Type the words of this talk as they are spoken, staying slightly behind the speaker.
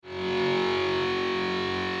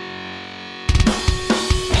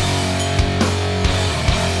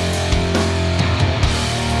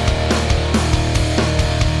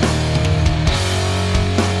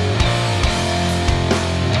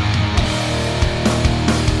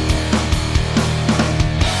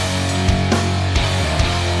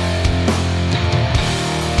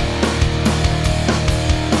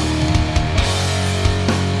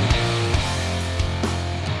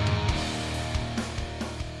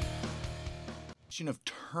Of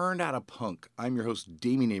Turned Out a Punk. I'm your host,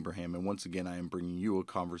 Damien Abraham, and once again, I am bringing you a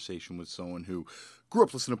conversation with someone who grew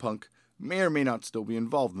up listening to punk, may or may not still be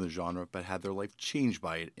involved in the genre, but had their life changed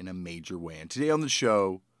by it in a major way. And today on the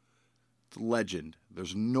show, the legend,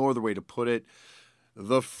 there's no other way to put it,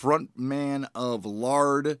 the front man of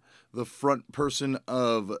Lard, the front person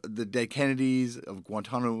of the Dead Kennedys, of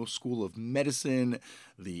Guantanamo School of Medicine,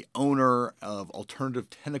 the owner of Alternative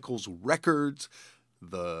Tentacles Records,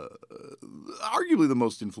 the arguably the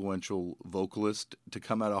most influential vocalist to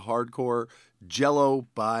come out of hardcore, Jello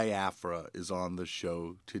Biafra, is on the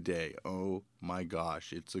show today. Oh my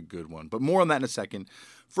gosh, it's a good one. But more on that in a second.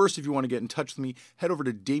 First, if you want to get in touch with me, head over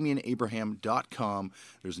to DamienAbraham.com.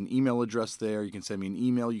 There's an email address there. You can send me an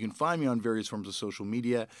email. You can find me on various forms of social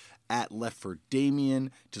media at Left for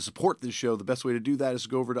Damien. To support this show, the best way to do that is to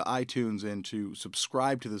go over to iTunes and to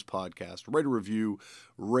subscribe to this podcast, write a review,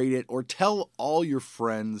 rate it, or tell all your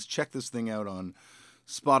friends. Check this thing out on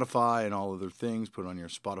Spotify and all other things. Put it on your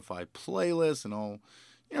Spotify playlist and all,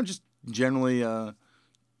 just generally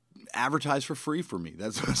advertise for free for me.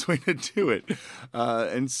 That's the best way to do it.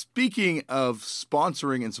 And speaking of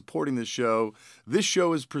sponsoring and supporting this show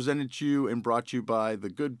is presented to you and brought to you by the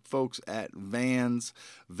good folks at Vans.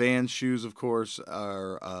 Vans shoes, of course,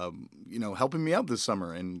 are helping me out this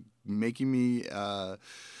summer and making me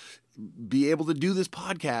be able to do this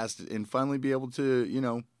podcast and finally be able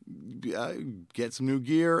to, get some new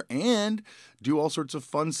gear and do all sorts of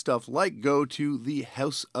fun stuff like go to the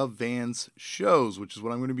House of Vans shows, which is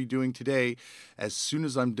what I'm going to be doing today as soon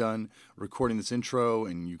as I'm done recording this intro,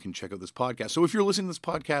 and you can check out this podcast. So if you're listening to this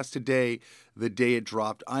podcast today, the day it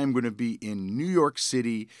dropped, I'm going to be in New York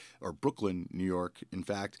City, or Brooklyn, New York, in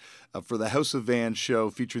fact, for the House of Vans show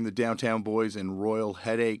featuring the Downtown Boys and Royal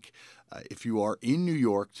Headache. If you are in New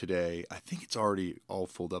York today, I think it's already all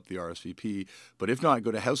filled up, the RSVP. But if not,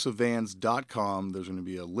 go to houseofvans.com. There's going to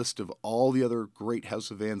be a list of all the other great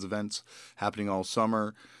House of Vans events happening all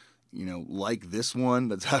summer, like this one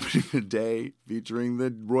that's happening today featuring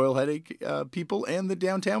the Royal Headache people and the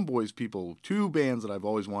Downtown Boys people, two bands that I've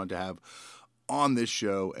always wanted to have on this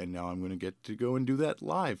show, and now I'm going to get to go and do that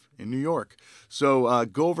live in New York. So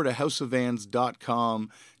go over to houseofvans.com.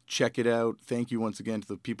 Check it out. Thank you once again to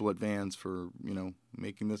the people at Vans for,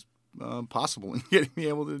 making this possible and getting me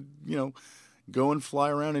able to, go and fly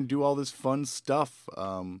around and do all this fun stuff.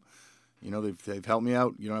 They've helped me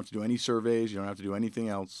out. You don't have to do any surveys. You don't have to do anything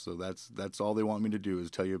else. So that's all they want me to do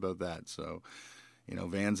is tell you about that. So,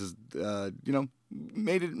 Vans has,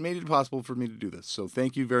 made it possible for me to do this. So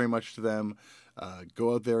thank you very much to them.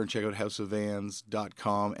 Go out there and check out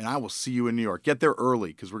houseofvans.com, and I will see you in New York. Get there early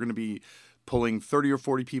because we're going to be pulling 30 or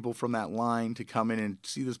 40 people from that line to come in and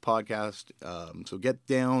see this podcast. So get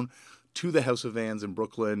down to the House of Vans in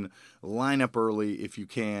Brooklyn. Line up early if you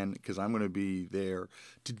can, because I'm going to be there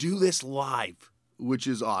to do this live, which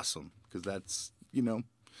is awesome, because that's,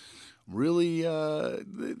 really one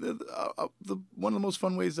of the most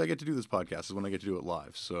fun ways I get to do this podcast is when I get to do it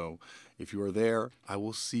live. So if you are there, I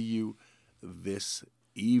will see you this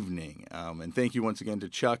evening. And thank you once again to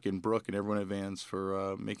Chuck and Brooke and everyone at Vans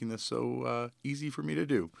for making this so easy for me to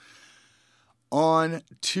do. On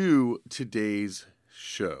to today's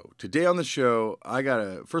show. Today on the show, I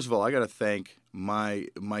gotta thank my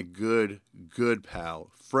good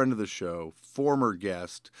pal, friend of the show, former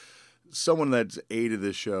guest, someone that's aided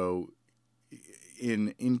the show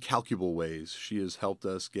in incalculable ways. She has helped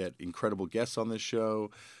us get incredible guests on this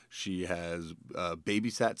show. She has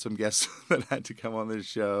babysat some guests that had to come on this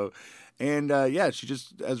show. And she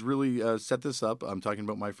just has really set this up. I'm talking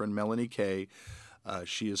about my friend Melanie Kay.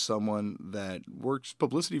 She is someone that works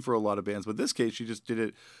publicity for a lot of bands, but in this case, she just did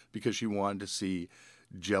it because she wanted to see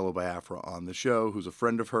Jello Biafra on the show, who's a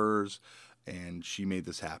friend of hers, and she made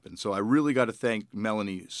this happen. So I really got to thank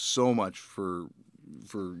Melanie so much for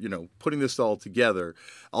putting this all together.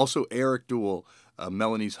 Also, Eric Duell,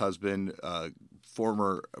 Melanie's husband,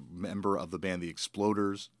 former member of the band The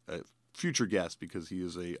Exploders, a future guest because he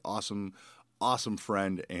is a awesome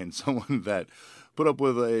friend and someone that put up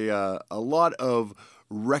with a lot of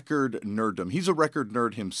record nerddom. He's a record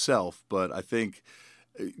nerd himself, but I think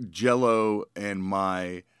Jello and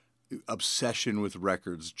my obsession with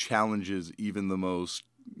records challenges even the most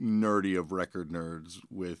nerdy of record nerds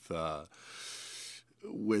with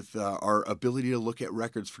our ability to look at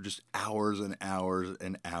records for just hours and hours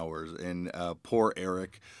and hours. And poor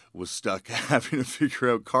Eric was stuck having to figure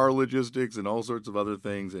out car logistics and all sorts of other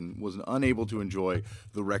things and was unable to enjoy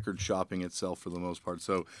the record shopping itself for the most part.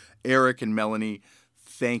 So Eric and Melanie,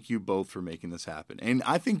 thank you both for making this happen. And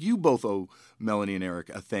I think you both owe Melanie and Eric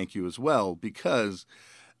a thank you as well, because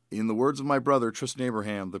in the words of my brother, Tristan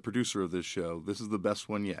Abraham, the producer of this show, this is the best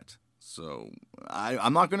one yet. So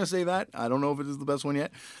I'm not going to say that. I don't know if it is the best one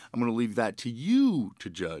yet. I'm going to leave that to you to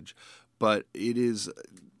judge. But it is,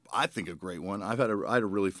 I think, a great one. I had a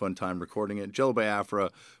really fun time recording it. Jello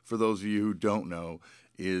Biafra, for those of you who don't know,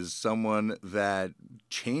 is someone that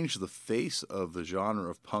changed the face of the genre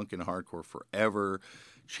of punk and hardcore forever.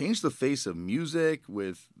 Changed the face of music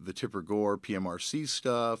with the Tipper Gore PMRC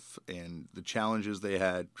stuff and the challenges they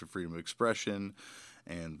had for freedom of expression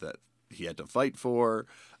and that he had to fight for.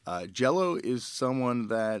 Jello is someone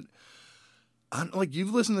that, like,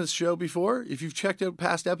 you've listened to this show before. If you've checked out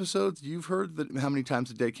past episodes, you've heard how many times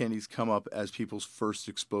the Dead Kennedys come up as people's first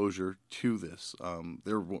exposure to this.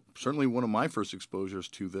 They're certainly one of my first exposures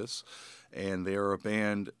to this, and they are a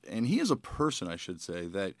band, and he is a person, I should say,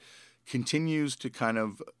 that continues to kind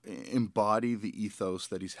of embody the ethos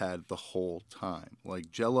that he's had the whole time. Like,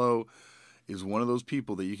 Jello is one of those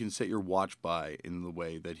people that you can set your watch by in the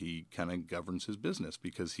way that he kind of governs his business,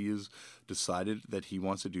 because he has decided that he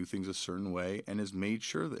wants to do things a certain way and has made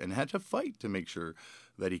sure that, and had to fight to make sure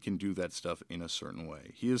that he can do that stuff in a certain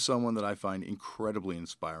way. He is someone that I find incredibly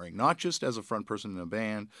inspiring, not just as a front person in a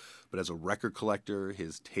band, but as a record collector.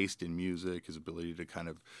 His taste in music, his ability to kind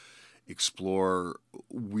of explore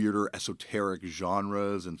weirder esoteric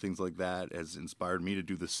genres and things like that has inspired me to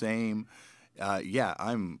do the same.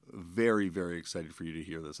 I'm very, very excited for you to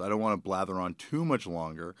hear this. I don't want to blather on too much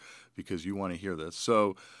longer because you want to hear this.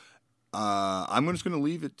 So I'm just going to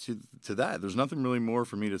leave it to that. There's nothing really more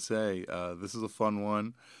for me to say. This is a fun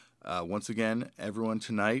one. Once again, everyone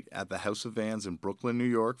tonight at the House of Vans in Brooklyn, New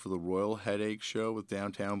York for the Royal Headache Show with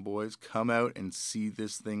Downtown Boys. Come out and see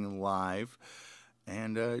this thing live.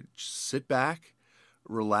 And just sit back,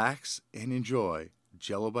 relax, and enjoy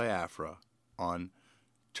Jello Biafra on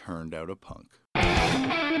Turned Out a Punk.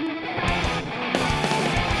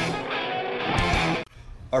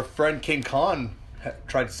 Our friend King Khan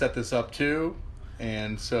tried to set this up too,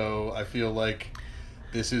 and so I feel like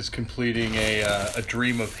this is completing a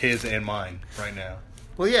dream of his and mine right now.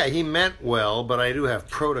 Well, yeah, he meant well, but I do have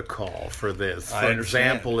protocol for this. For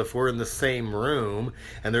example, if we're in the same room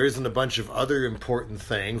and there isn't a bunch of other important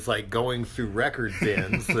things like going through record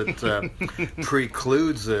bins that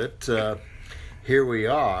precludes it, here we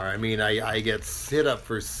are. I mean, I get hit up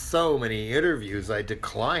for so many interviews. I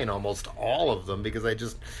decline almost all of them because it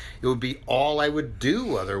would be all I would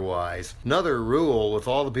do otherwise. Another rule with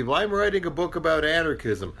all the people, I'm writing a book about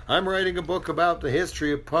anarchism. I'm writing a book about the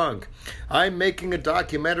history of punk. I'm making a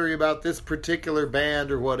documentary about this particular band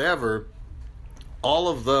or whatever. All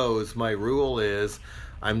of those, my rule is,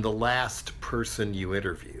 I'm the last person you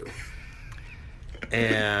interview.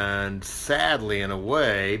 And sadly, in a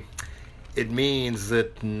way, it means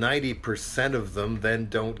that 90% of them then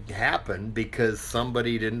don't happen because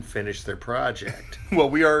somebody didn't finish their project. Well,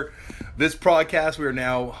 this podcast, we are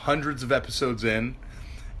now hundreds of episodes in,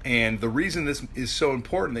 and the reason this is so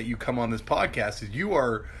important that you come on this podcast is you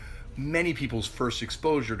are many people's first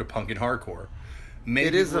exposure to punk and hardcore.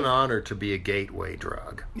 It is an honor to be a gateway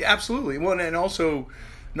drug. Yeah, absolutely. Well, and also,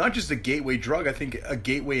 not just a gateway drug, I think a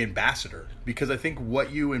gateway ambassador, because I think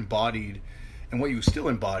what you embodied and what you still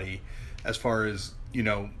embody as far as,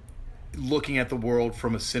 looking at the world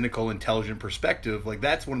from a cynical, intelligent perspective, like,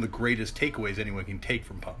 that's one of the greatest takeaways anyone can take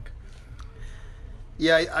from punk.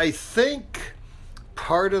 Yeah, I think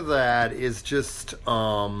part of that is just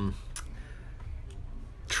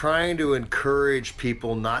trying to encourage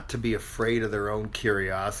people not to be afraid of their own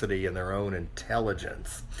curiosity and their own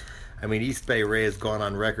intelligence. I mean, East Bay Ray has gone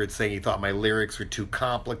on record saying he thought my lyrics were too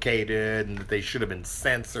complicated and that they should have been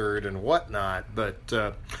censored and whatnot,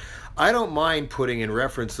 but I don't mind putting in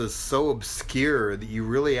references so obscure that you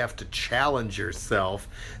really have to challenge yourself.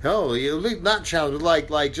 Oh, you not challenge,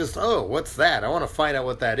 like just, oh, what's that? I want to find out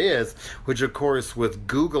what that is, which, of course, with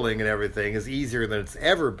Googling and everything is easier than it's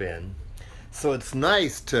ever been. So it's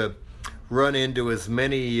nice to run into as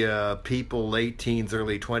many people, late teens,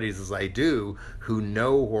 early 20s as I do, who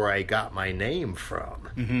know where I got my name from.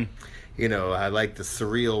 Mm-hmm. I like the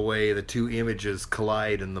surreal way the two images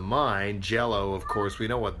collide in the mind. Jello, of course, we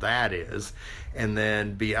know what that is. And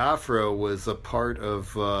then Biafra was a part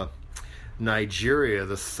of Nigeria,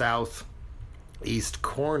 the southeast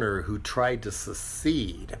corner, who tried to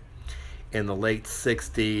secede in the late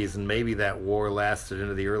 60s, and maybe that war lasted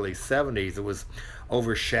into the early 70s. It was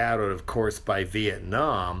overshadowed, of course, by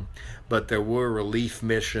Vietnam, but there were relief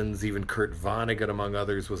missions. Even Kurt Vonnegut, among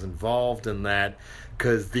others, was involved in that,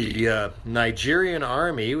 because the Nigerian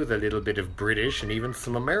army, with a little bit of British and even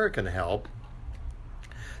some American help,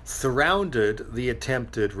 surrounded the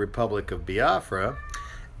attempted Republic of Biafra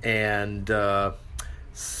and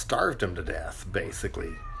starved him to death,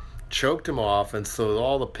 basically. Choked him off, and so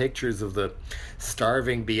all the pictures of the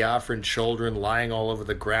starving Biafran children lying all over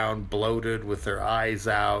the ground, bloated with their eyes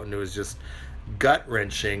out, and it was just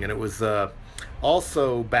gut-wrenching. And it was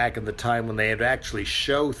also back in the time when they had actually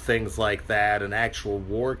show things like that and actual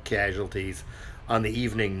war casualties on the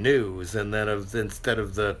evening news, and then instead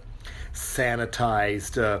of the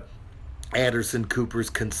sanitized Anderson Cooper's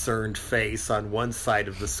concerned face on one side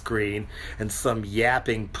of the screen and some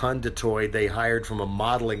yapping punditoid they hired from a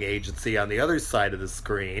modeling agency on the other side of the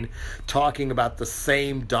screen talking about the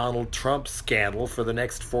same Donald Trump scandal for the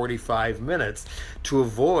next 45 minutes to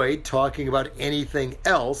avoid talking about anything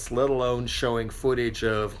else, let alone showing footage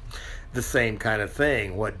of the same kind of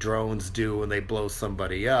thing, what drones do when they blow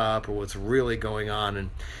somebody up, or what's really going on in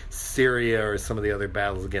Syria or some of the other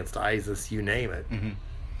battles against ISIS, you name it. Mm-hmm.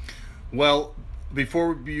 Well,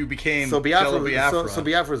 before you became Biafra, so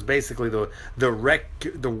Biafra is basically the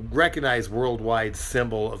recognized worldwide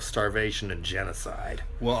symbol of starvation and genocide.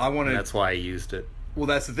 Well, that's why I used it. Well,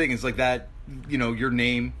 that's the thing. It's like that. Your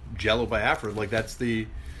name, Jello Biafra. Like that's the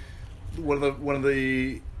one of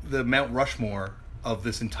the Mount Rushmore of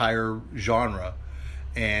this entire genre.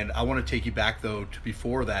 And I want to take you back though to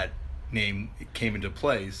before that name came into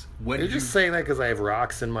place. You're just saying that because I have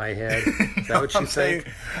rocks in my head? Is that what you think?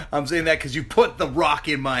 I'm saying that because you put the rock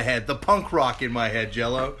in my head, the punk rock in my head,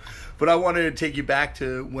 Jello. But I wanted to take you back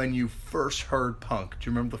to when you first heard punk. Do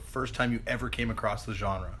you remember the first time you ever came across the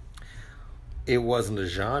genre? It wasn't a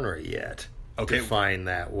genre yet, defined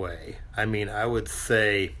that way. I mean, I would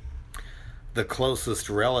say the closest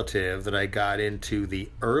relative that I got into the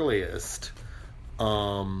earliest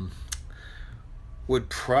would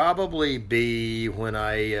probably be when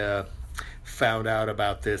I found out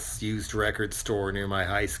about this used record store near my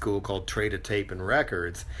high school called Trade a Tape and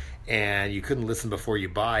Records, and you couldn't listen before you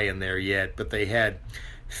buy in there yet, but they had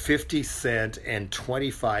 50-cent and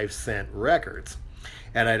 25-cent records.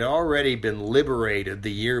 And I'd already been liberated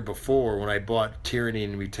the year before when I bought Tyranny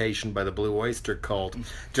and Mutation by the Blue Oyster Cult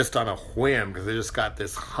just on a whim because I just got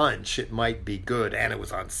this hunch it might be good, and it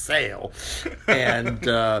was on sale. And,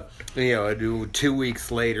 2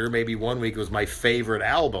 weeks later, maybe 1 week, it was my favorite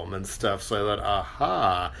album and stuff. So I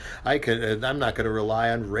thought, I'm not going to rely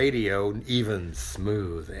on radio, even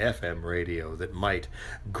smooth FM radio that might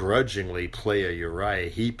grudgingly play a Uriah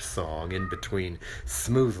Heep song in between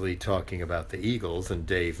smoothly talking about the Eagles and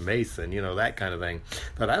Dave Mason, that kind of thing.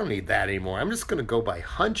 But I don't need that anymore. I'm just going to go by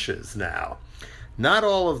hunches now. Not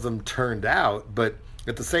all of them turned out, but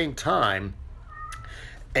at the same time,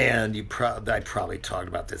 and I probably talked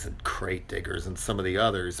about this in Crate Diggers and some of the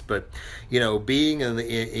others, but being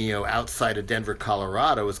outside of Denver,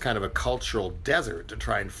 Colorado was kind of a cultural desert to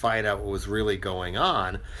try and find out what was really going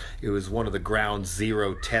on. It was one of the ground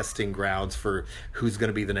zero testing grounds for who's going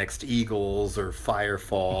to be the next Eagles or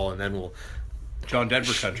Firefall, and then we'll John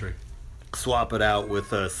Denver country. Swap it out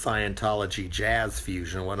with a Scientology jazz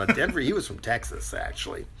fusion. Well, Denver, he was from Texas,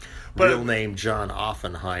 actually. Real name John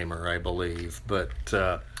Offenheimer, I believe. But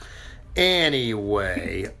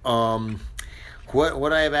anyway,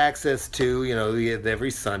 what I have access to,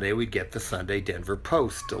 every Sunday we'd get the Sunday Denver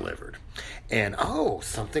Post delivered. And,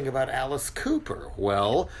 something about Alice Cooper.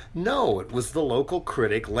 Well, no, it was the local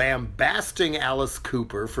critic lambasting Alice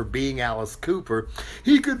Cooper for being Alice Cooper.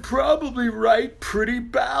 He could probably write pretty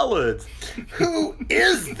ballads. Who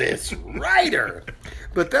is this writer?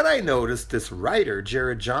 But then I noticed this writer,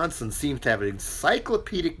 Jared Johnson, seemed to have an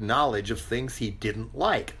encyclopedic knowledge of things he didn't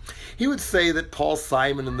like. He would say that Paul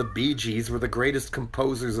Simon and the Bee Gees were the greatest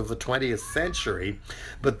composers of the 20th century,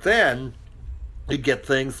 but then you'd get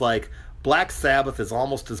things like Black Sabbath is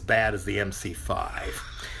almost as bad as the MC5.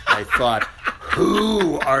 I thought,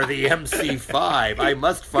 who are the MC5? I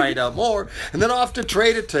must find out more. And then off to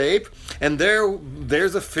Trade a Tape, and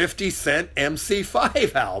there's a 50-cent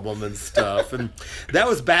MC5 album and stuff. And that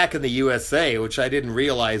was back in the USA, which I didn't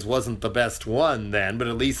realize wasn't the best one then, but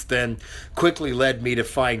at least then quickly led me to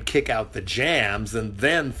find Kick Out the Jams, and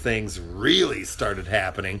then things really started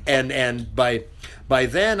happening. And by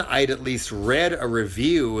then, I'd at least read a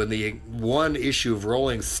review in the one issue of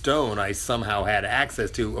Rolling Stone I somehow had access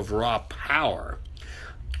to of Raw Power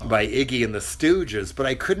by Iggy and the Stooges, but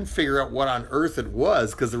I couldn't figure out what on earth it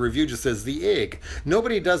was because the review just says the Ig.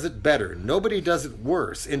 Nobody does it better. Nobody does it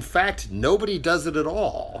worse. In fact, nobody does it at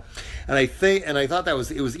all. And I thought it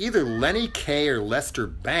was either Lenny Kaye or Lester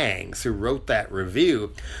Bangs who wrote that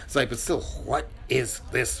review. It's like, but still, what is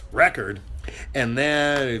this record? And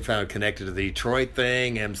then we found it connected to the Detroit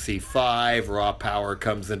thing, MC5, Raw Power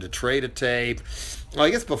comes into Trade a Tape. Well, I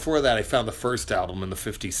guess before that, I found the first album in the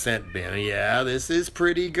 50 Cent bin. Yeah, this is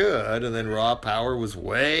pretty good. And then Raw Power was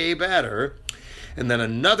way better. And then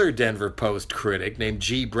another Denver Post critic named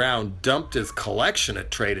G. Brown dumped his collection at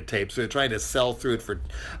Traded Tapes. They were trying to sell through it for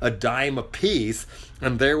a dime a piece.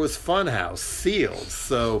 And there was Funhouse, sealed.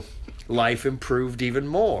 So life improved even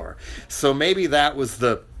more. So maybe that was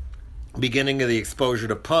the beginning of the exposure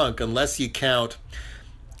to punk, unless you count,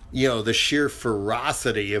 the sheer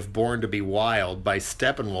ferocity of Born to Be Wild by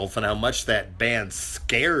Steppenwolf and how much that band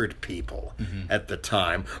scared people at the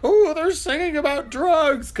time. Oh, they're singing about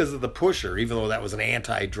drugs because of the Pusher, even though that was an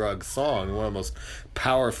anti-drug song, one of the most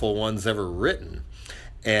powerful ones ever written.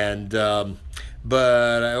 And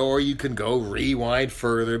or you can go rewind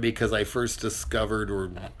further, because I first discovered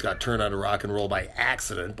or got turned on to rock and roll by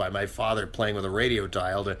accident by my father playing with a radio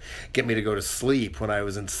dial to get me to go to sleep when I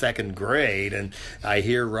was in second grade. And I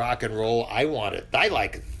hear rock and roll, I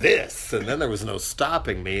like this, and then there was no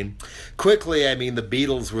stopping me. And quickly, the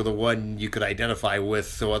Beatles were the one you could identify with,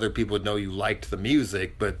 so other people would know you liked the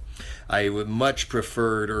music, but I would much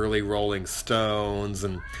preferred early Rolling Stones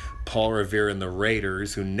and Paul Revere and the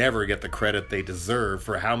Raiders, who never get the credit they deserve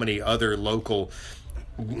for how many other local,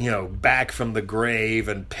 Back from the Grave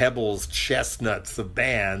and Pebbles chestnuts of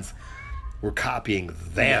bands were copying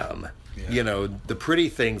them. Yeah. The Pretty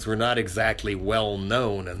Things were not exactly well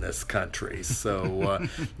known in this country, so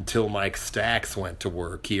until Mike Stax went to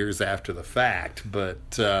work years after the fact.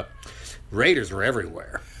 But Raiders were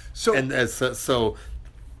everywhere. So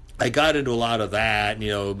I got into a lot of that,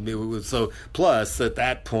 it was so. Plus, at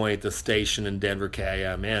that point, the station in Denver,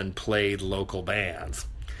 KIMN, played local bands.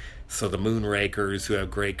 So the Moonrakers, who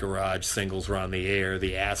have great garage singles, were on the air.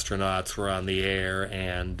 The Astronauts were on the air,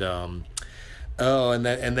 and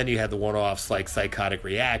then you had the one-offs like Psychotic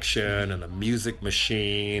Reaction and the Music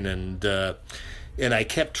Machine, and I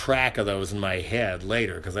kept track of those in my head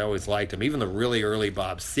later because I always liked them. Even the really early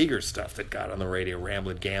Bob Seger stuff that got on the radio,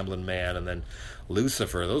 Ramblin' Gamblin' Man, and then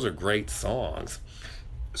Lucifer, those are great songs.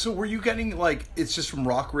 So were you getting, it's just from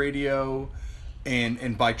rock radio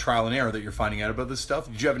and by trial and error that you're finding out about this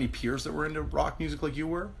stuff? Did you have any peers that were into rock music like you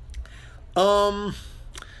were?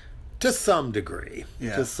 To some degree.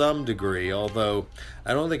 Yeah. To some degree, although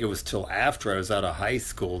I don't think it was till after I was out of high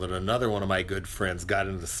school that another one of my good friends got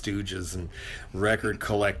into the Stooges and record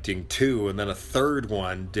collecting too, and then a third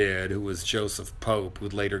one did, who was Joseph Pope, who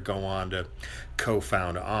would later go on to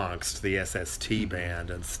co-found Angst, the SST band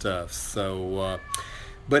and stuff. So,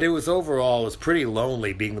 but it was pretty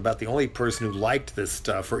lonely being about the only person who liked this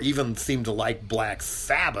stuff, or even seemed to like Black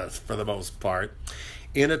Sabbath for the most part,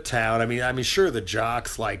 in a town. Sure, the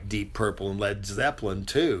jocks liked Deep Purple and Led Zeppelin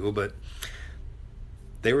too, but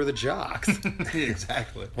they were the jocks.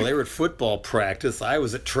 Exactly. Well, they were at football practice. I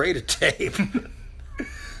was at Traded Tape.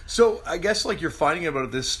 So I guess you're finding out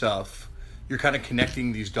about this stuff, you're kind of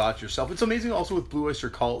connecting these dots yourself. It's amazing also with Blue Oyster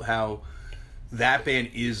Cult how that band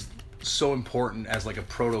is so important as a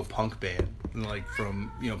proto-punk band.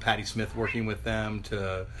 From Patti Smith working with them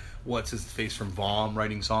to what's his face from Vom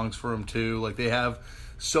writing songs for him too. They have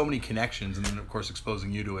so many connections, and then of course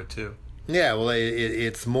exposing you to it too. Yeah, well,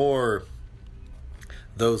 it's more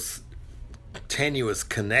those tenuous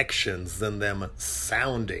connections than them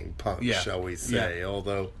sounding punk, shall we say? Yeah.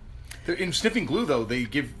 Although in Sniffing Glue, though,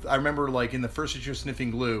 I remember in the first issue of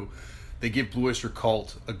Sniffing Glue, they give Blue Oyster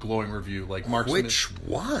Cult a glowing review. Mark which Smith,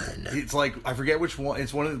 one? It's I forget which one.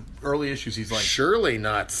 It's one of the early issues. He's surely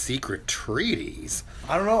not Secret Treaties.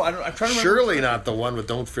 I don't know. I'm trying to remember. Surely not the one with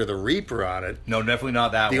Don't Fear the Reaper on it. No, definitely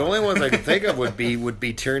not that one. The one. only ones I can think of would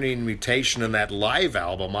be Turning Mutation and that live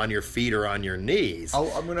album, On Your Feet or On Your Knees. I'll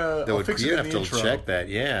fix it in the intro. You have to check that.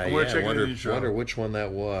 Yeah, I'm gonna check it in the intro. Wonder which one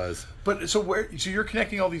that was. But so you're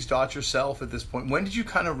connecting all these dots yourself at this point. When did you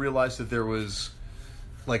kind of realize that there was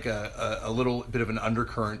a little bit of an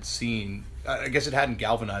undercurrent scene? I guess it hadn't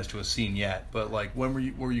galvanized to a scene yet, but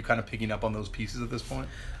when were you kind of picking up on those pieces at this point?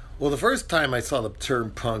 Well, the first time I saw the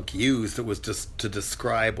term punk used, it was just to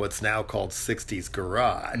describe what's now called 60s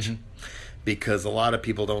garage. Because a lot of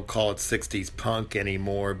people don't call it 60s punk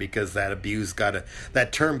anymore because that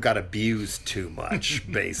term got abused too much,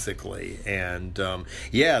 basically. And the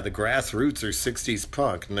grassroots are 60s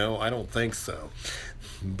punk. No, I don't think so.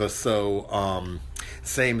 But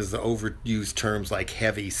same as the overused terms like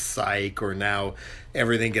heavy psych, or now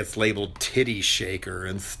everything gets labeled titty shaker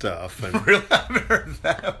and stuff. And really, I haven't heard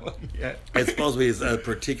that one yet. It's supposed to be a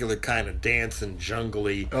particular kind of dance and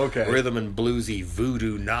jungly, rhythm and bluesy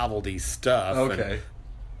voodoo novelty stuff. Okay. And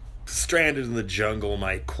Stranded in the Jungle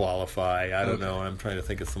might qualify. I don't know. I'm trying to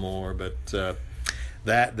think of some more, but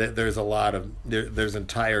that there's a lot of there's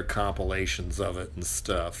entire compilations of it and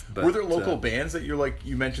stuff. But, were there local bands that you're like,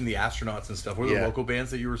 you mentioned the astronauts and stuff? Were there local bands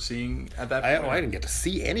that you were seeing at that point? I didn't get to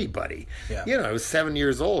see anybody. Yeah. You know, I was 7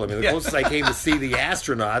 years old. I mean, the closest I came to see the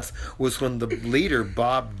astronauts was when the leader,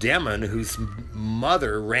 Bob Demon, whose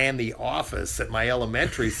mother ran the office at my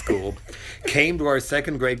elementary school, came to our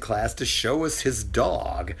second grade class to show us his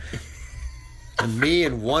dog. And me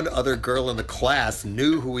and one other girl in the class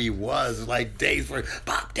knew who he was, like days where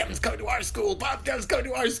Bob Demon's coming to our school, Bob Demon's coming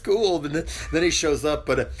to our school. And then he shows up,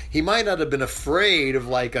 but he might not have been afraid of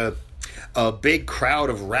like a big crowd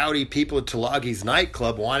of rowdy people at Tulagi's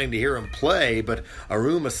nightclub wanting to hear him play, but a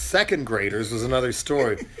room of second graders was another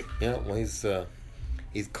story. Well,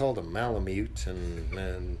 he's called a Malamute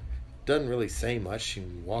and doesn't really say much. He's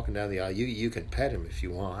walking down the aisle. You can pet him if you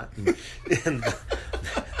want. And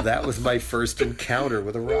that was my first encounter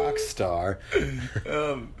with a rock star.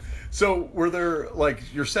 So were there, like,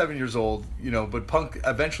 you're 7 years old, but punk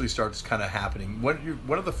eventually starts kind of happening. What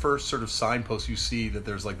are the first sort of signposts you see that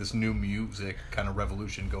there's like this new music kind of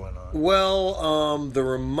revolution going on? Well, the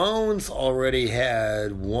Ramones already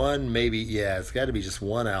had it's got to be just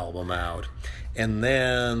one album out. And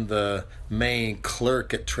then the main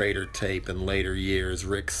clerk at Trader Tape in later years,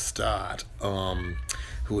 Rick Stott,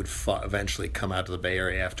 who would eventually come out to the Bay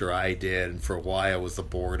Area after I did, and for a while was the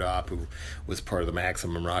board op who was part of the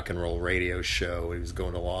Maximum Rock and Roll radio show. He was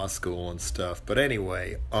going to law school and stuff. But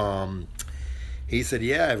anyway, he said,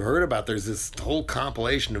 I've heard about there's this whole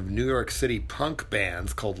compilation of New York City punk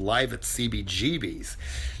bands called Live at CBGB's.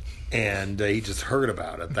 And he just heard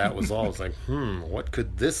about it. That was all. I was like, what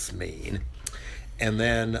could this mean? And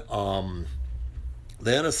then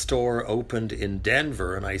a store opened in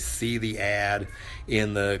Denver, and I see the ad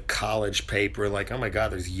in the college paper, like, oh my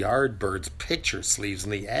God, there's Yardbirds picture sleeves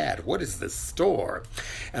in the ad. What is this store?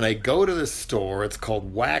 And I go to this store. It's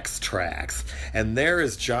called Wax Trax, and there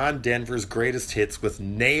is John Denver's greatest hits with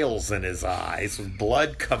nails in his eyes, with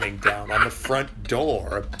blood coming down on the front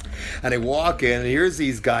door. And I walk in, and here's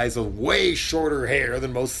these guys with way shorter hair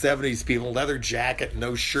than most 70s people, leather jacket,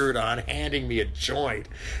 no shirt on, handing me a joint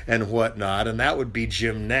and whatnot, and that would be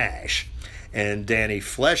Jim Nash and Danny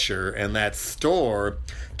Flesher, and that store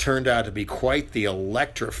turned out to be quite the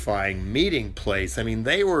electrifying meeting place. I mean,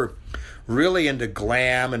 they were really into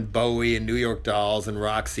glam and Bowie and New York Dolls and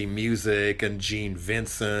Roxy Music and Gene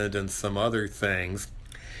Vincent and some other things.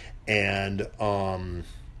 And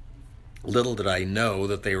little did I know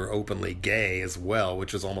that they were openly gay as well,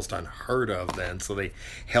 which was almost unheard of then. So they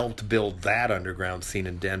helped build that underground scene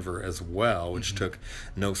in Denver as well, which took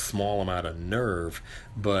no small amount of nerve.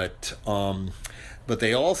 But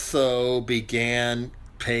they also began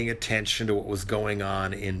paying attention to what was going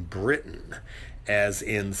on in Britain, as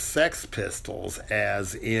in Sex Pistols,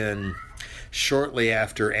 as in shortly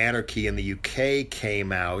after Anarchy in the UK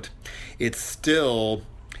came out. It still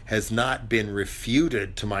has not been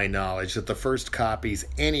refuted, to my knowledge, that the first copies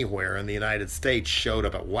anywhere in the United States showed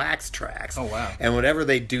up at Wax Trax. Oh, wow. And whenever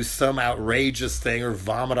they do some outrageous thing or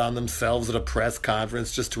vomit on themselves at a press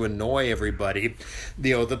conference just to annoy everybody,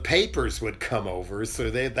 the papers would come over, so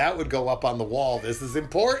that would go up on the wall. This is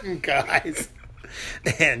important, guys.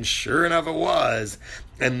 And sure enough, it was.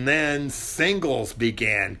 And then singles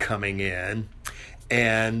began coming in.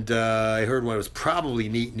 And I heard one was probably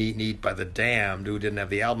Neat by The Damned, who didn't have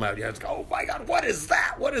the album out yet. I was like, oh my God, what is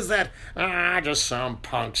that? What is that? Just some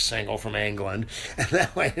punk single from England. And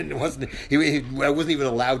that way, I wasn't even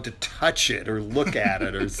allowed to touch it or look at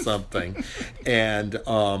it or something. And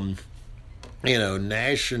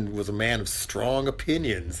Nash was a man of strong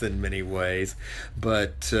opinions in many ways,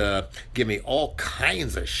 but give me all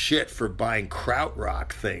kinds of shit for buying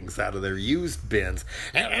krautrock things out of their used bins.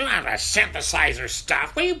 And a lot of synthesizer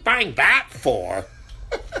stuff. What are you buying that for?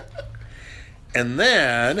 And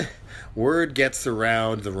then word gets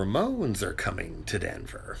around the Ramones are coming to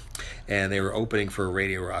Denver. And they were opening for a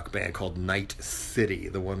radio rock band called Night City,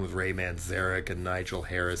 the one with Ray Manzarek and Nigel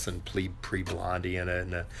Harrison, Pre-Blondie in it,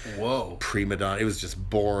 and a prima donna. It was just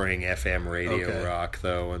boring FM radio rock,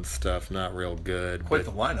 though, and stuff. Not real good. Quite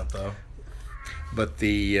the lineup, though. But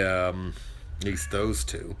at least those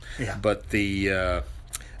two. Yeah. But the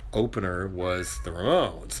opener was the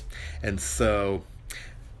Ramones. And so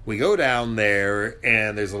we go down there,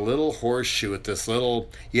 and there's a little horseshoe at this little,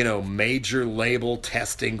 major label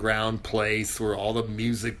testing ground place where all the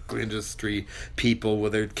music industry people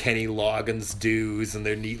with their Kenny Loggins dues and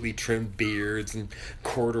their neatly trimmed beards and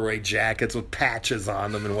corduroy jackets with patches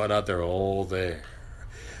on them and whatnot, they're all there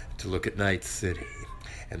to look at Night City.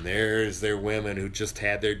 And there's their women who just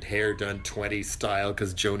had their hair done 20s style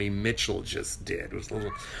because Joni Mitchell just did. It was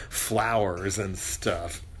little flowers and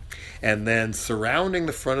stuff. And then surrounding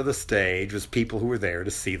the front of the stage was people who were there to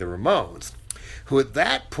see the Ramones, who at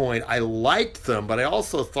that point, I liked them, but I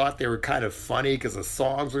also thought they were kind of funny because the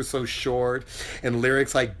songs were so short, and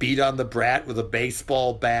lyrics like beat on the brat with a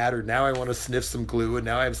baseball bat, or now I want to sniff some glue, and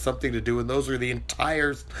now I have something to do, and those are the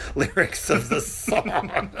entire lyrics of the song.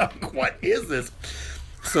 What is this?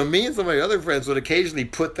 So me and some of my other friends would occasionally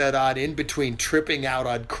put that on in between tripping out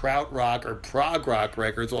on krautrock or prog rock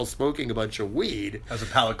records while smoking a bunch of weed. As a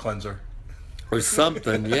palate cleanser. Or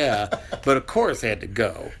something, yeah. But of course, I had to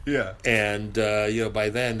go. Yeah. And by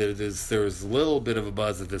then there was a little bit of a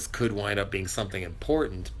buzz that this could wind up being something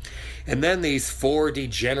important. And then these four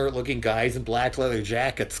degenerate-looking guys in black leather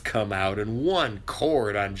jackets come out, and one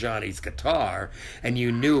chord on Johnny's guitar, and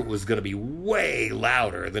you knew it was going to be way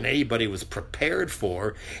louder than anybody was prepared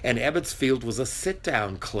for. And Ebbets Field was a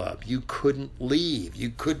sit-down club. You couldn't leave.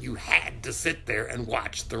 You had to sit there and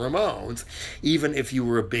watch the Ramones, even if you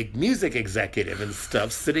were a big music executive and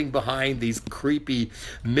stuff, sitting behind these creepy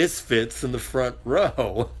misfits in the front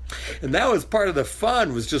row. And that was part of the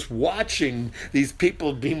fun, was just watching these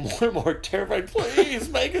people be more and more terrified. Please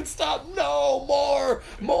make it stop. No, more.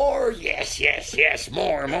 Yes,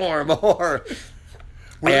 more.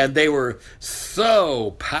 And they were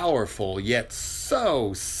so powerful, yet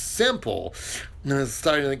so simple. And I was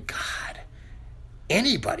starting to think, God,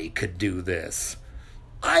 anybody could do this.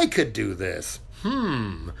 I could do this.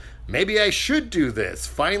 Maybe I should do this.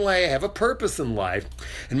 Finally, I have a purpose in life.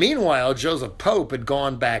 And meanwhile, Joseph Pope had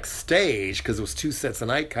gone backstage, because it was 2 sets a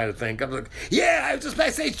night kind of thing. I'm like, yeah, I was just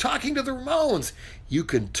backstage talking to the Ramones. You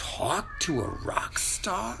can talk to a rock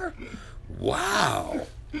star? Wow.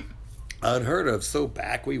 Unheard of. So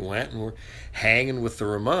back we went, and we're hanging with the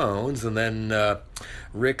Ramones. And then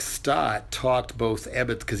Rick Stott talked both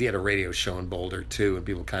Ebbets, because he had a radio show in Boulder too, and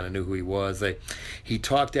people kind of knew who he was. He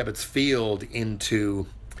talked Ebbets Field into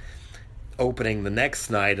opening the next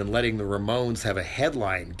night and letting the Ramones have a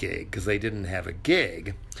headline gig, because they didn't have a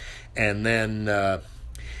gig. And then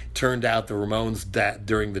turned out the Ramones,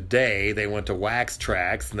 during the day, they went to Wax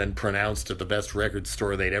Trax and then pronounced it the best record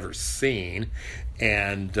store they'd ever seen.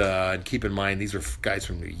 And keep in mind, these are guys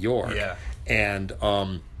from New York. Yeah. And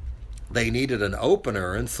they needed an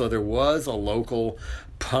opener, and so there was a local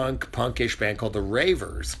punkish band called the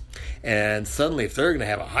Ravers. And suddenly, if they're going to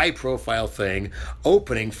have a high-profile thing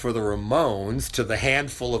opening for the Ramones to the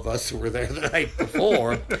handful of us who were there the night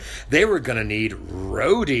before, they were going to need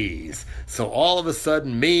roadies. So all of a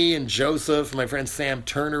sudden, me and Joseph and my friend Sam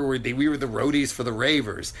Turner, we were the roadies for the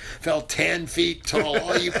Ravers. Felt 10 feet tall.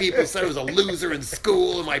 All you people said I was a loser in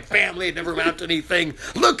school and my family had never amounted to anything.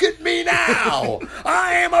 Look at me now!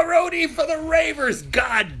 I am a roadie for the Ravers,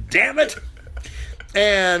 god damn it!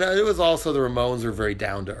 And it was also the Ramones were very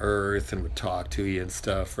down to earth and would talk to you and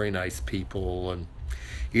stuff. Very nice people. And,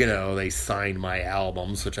 they signed my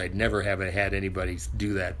albums, which I'd never have had anybody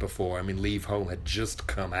do that before. I mean, Leave Home had just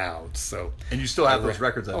come out. So. And you still have those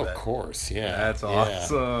records, I bet. Of course, yeah. That's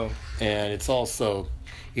awesome. Yeah. And it's also,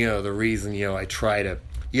 the reason, I try to,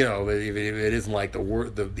 if it isn't like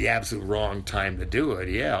the absolute wrong time to do it,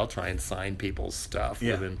 yeah, I'll try and sign people's stuff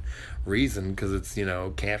within reason, because it's,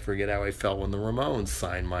 can't forget how I felt when the Ramones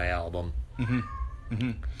signed my album.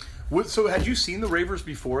 So had you seen the Ravers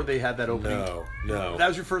before they had that opening? No. That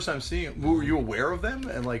was your first time seeing it. Were you aware of them?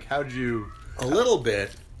 And how did you... A little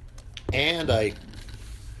bit. And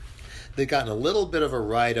they'd gotten a little bit of a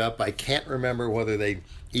write-up. I can't remember whether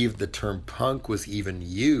the term punk was even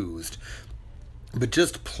used. But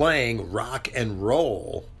just playing rock and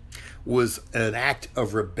roll was an act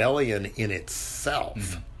of rebellion in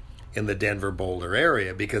itself in the Denver Boulder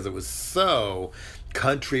area, because it was so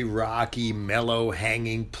country rocky, mellow,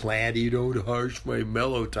 hanging planty, don't harsh my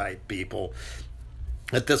mellow type people,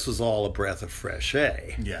 that this was all a breath of fresh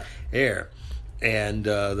air. And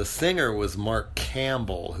the singer was Mark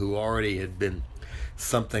Campbell, who already had been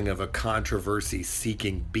something of a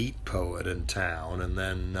controversy-seeking beat poet in town, and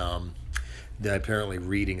then apparently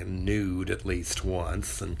reading a nude at least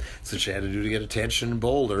once, and so she had to do to get attention in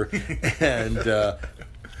Boulder. And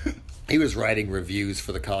he was writing reviews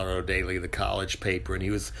for the Colorado Daily, the college paper, and he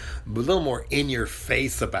was a little more in your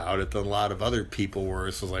face about it than a lot of other people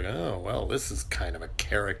were. So it was like, oh, well, this is kind of a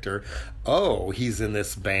character. Oh, he's in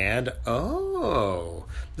this band. Oh,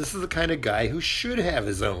 this is the kind of guy who should have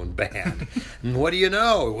his own band. And what do you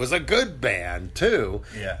know? It was a good band, too.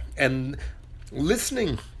 Yeah. And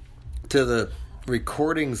listening to the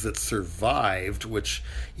recordings that survived, which,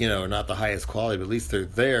 are not the highest quality, but at least they're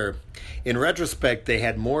there. In retrospect, they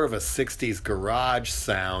had more of a 60s garage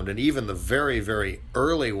sound, and even the very, very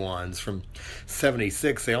early ones from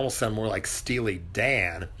 76, they almost sound more like Steely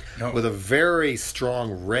Dan, with a very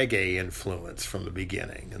strong reggae influence from the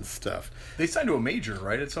beginning and stuff. They signed to a major,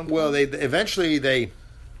 right, at some point? Well, eventually they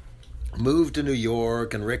moved to New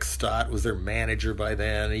York, and Rick Stott was their manager by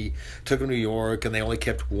then. He took them to New York, and they only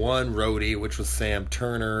kept one roadie, which was Sam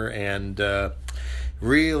Turner, and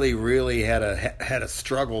really, really had a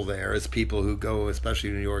struggle there, as people who go, especially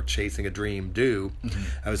to New York, chasing a dream do.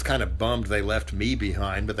 Mm-hmm. I was kind of bummed they left me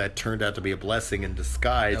behind, but that turned out to be a blessing in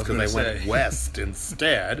disguise, because I went west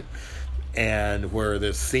instead. And where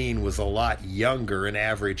the scene was a lot younger in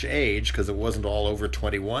average age, because it wasn't all over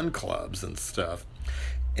 21 clubs and stuff.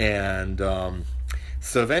 And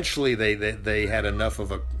so eventually they had enough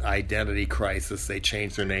of an identity crisis. They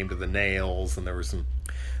changed their name to the Nails, and there were some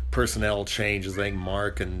personnel changes. I think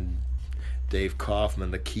Mark and Dave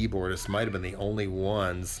Kaufman, the keyboardist, might have been the only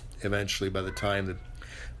ones eventually, by the time that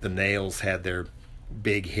the Nails had their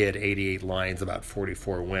big hit 88 Lines About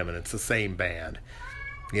 44 Women. It's the same band.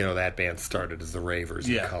 That band started as the Ravers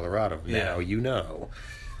in Colorado. Now you know.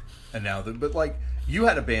 And now, but like, you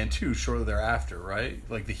had a band too shortly thereafter, right?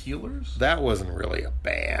 Like the Healers? That wasn't really a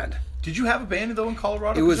band. Did you have a band though in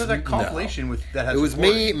Colorado? It was that compilation with that has. It was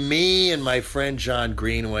me and my friend John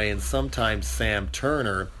Greenway, and sometimes Sam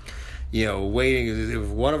Turner. Waiting. If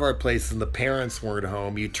one of our places and the parents weren't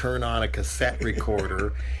home, you turn on a cassette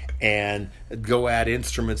recorder and go at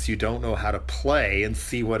instruments you don't know how to play and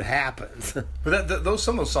see what happens. But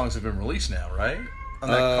some of those songs have been released now, right?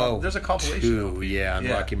 There's a compilation. Two, on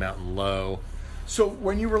Rocky Mountain Low. So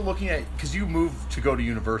when you were looking at, because you moved to go to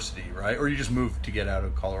university, right? Or you just moved to get out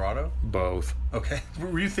of Colorado? Both. Okay.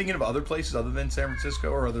 Were you thinking of other places other than San Francisco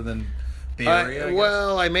or other than the area?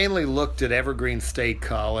 Well, I mainly looked at Evergreen State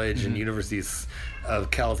College and Universities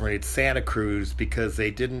of California at Santa Cruz, because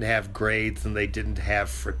they didn't have grades and they didn't have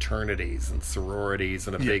fraternities and sororities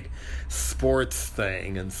and a big sports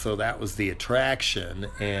thing. And so that was the attraction.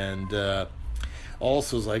 And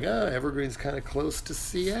also was like, Evergreen's kind of close to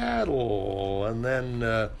Seattle. And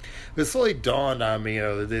then it slowly dawned on me,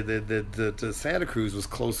 the Santa Cruz was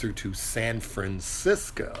closer to San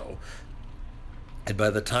Francisco. And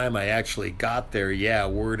by the time I actually got there,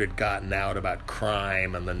 word had gotten out about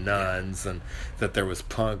crime and the nuns, and that there was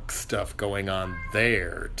punk stuff going on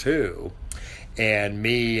there too. And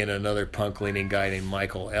me and another punk-leaning guy named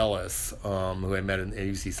Michael Ellis, who I met at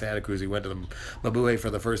UC Santa Cruz, we went to the Mabuhay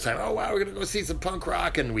for the first time. Oh, wow, we're going to go see some punk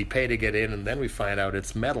rock. And we pay to get in, and then we find out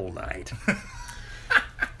it's metal night.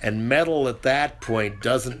 And metal at that point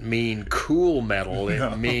doesn't mean cool metal.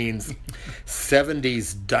 It means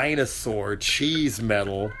 70s dinosaur cheese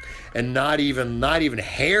metal, and not even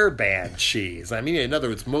hair band cheese. I mean, in other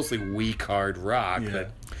words, mostly weak hard rock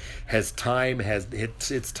that its time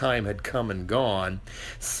had come and gone.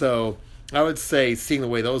 So I would say, seeing the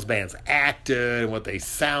way those bands acted and what they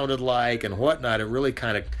sounded like and whatnot, it really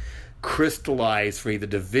kind of crystallized for me the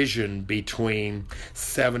division between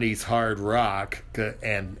 70s hard rock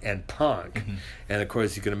and punk. Mm-hmm. And of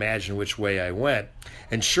course you can imagine which way I went.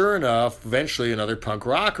 And sure enough, eventually another punk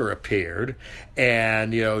rocker appeared,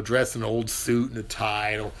 and dressed in an old suit and a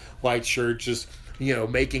tie and a white shirt, just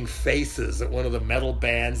making faces at one of the metal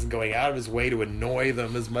bands and going out of his way to annoy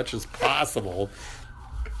them as much as possible.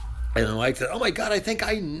 And then Mike said, "Oh my God, I think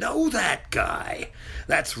I know that guy.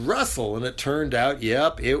 That's Russell." And it turned out,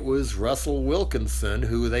 it was Russell Wilkinson,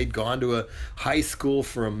 who they'd gone to a high school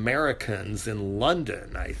for Americans in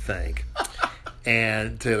London, I think.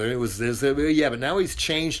 And it was this, but now he's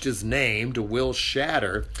changed his name to Will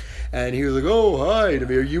Shatter. And he was like, "Oh, hi,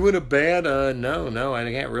 are you in a band?" No, I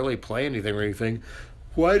can't really play anything or anything.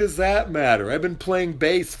 "Why does that matter? I've been playing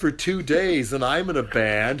bass for 2 days and I'm in a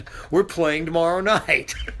band. We're playing tomorrow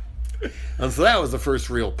night." And so that was the first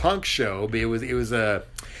real punk show. It was a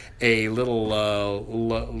little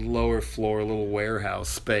lower floor, little warehouse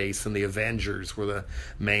space, and the Avengers were the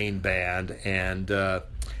main band, and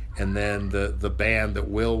then the band that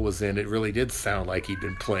Will was in, it really did sound like he'd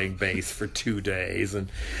been playing bass for 2 days,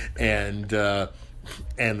 but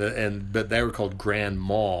they were called Grand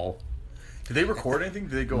Mall. Did they record anything?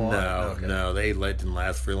 Did they go on? No, they didn't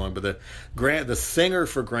last very long. But the singer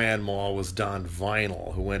for Grand Mall was Don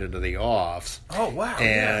Vinyl, who went into the Offs. Oh, wow.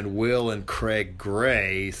 And Will and Craig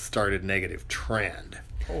Gray started Negative Trend.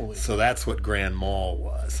 Holy. So that's what Grand Mall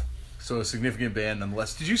was. So a significant band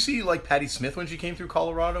nonetheless. Did you see like Patti Smith when she came through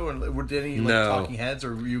Colorado? And were there any No. Talking Heads,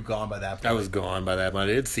 or were you gone by that point? I was gone by that point.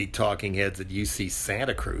 I did see Talking Heads at UC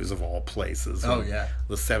Santa Cruz, of all places. Oh, yeah.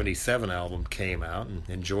 The 77 album came out, and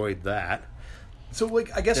enjoyed that. So, like,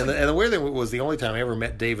 I guess... And the weird thing was, the only time I ever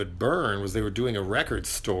met David Byrne was they were doing a record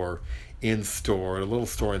store in-store, a little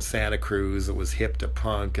store in Santa Cruz that was hip to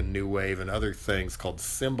punk and new wave and other things, called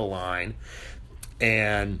Cymbeline.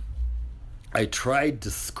 And I tried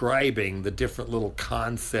describing the different little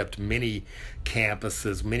concept mini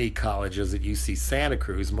campuses, mini colleges at UC Santa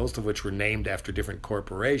Cruz, most of which were named after different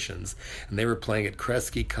corporations. And they were playing at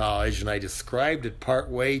Kresge College, and I described it part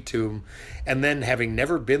way to him. And then, having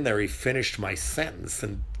never been there, he finished my sentence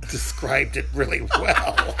and described it really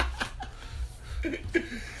well.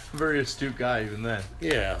 Very astute guy, even then.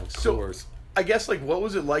 Yeah, of course. I guess, like, what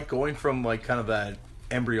was it like going from, like, kind of that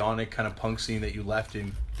embryonic kind of punk scene that you left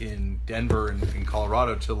in Denver and in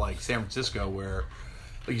Colorado to, like, San Francisco, where,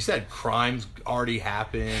 like you said, crime's already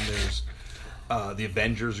happened, there's the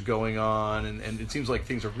Avengers going on, and it seems like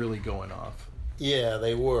things are really going off. Yeah,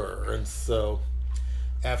 they were. And so,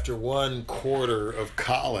 after 1 quarter of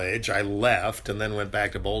college, I left and then went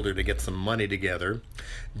back to Boulder to get some money together,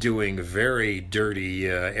 doing very dirty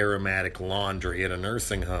aromatic laundry at a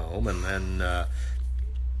nursing home, and then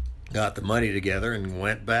got the money together and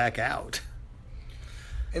went back out.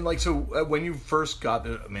 And, like, so when you first got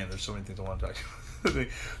there, man, there's so many things I want to talk to.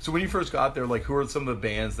 So when you first got there, like, who are some of the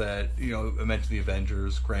bands that, you know, I mentioned the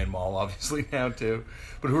Avengers, Grand Mal, obviously, now, too.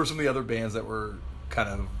 But who are some of the other bands that were kind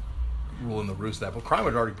of ruling the roost that? Well, Crime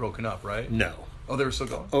had already broken up, right? No. Oh, they were still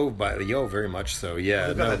going? Oh, very much so,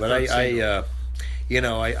 yeah. No, but I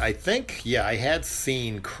think, I had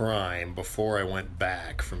seen Crime before I went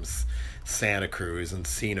back from Santa Cruz, and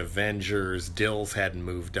seen Avengers. Dills hadn't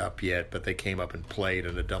moved up yet, but they came up and played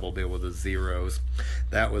in a double bill with the Zeros.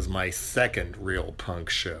 That was my second real punk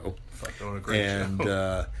show. Fuck, what a great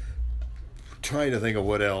show. Trying to think of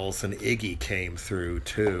what else, and Iggy came through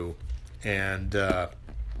too. And then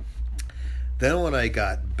when I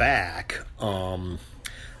got back,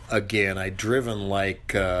 again, I'd driven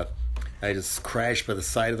like... I just crashed by the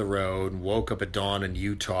side of the road and woke up at dawn in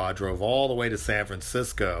Utah, drove all the way to San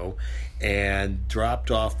Francisco, and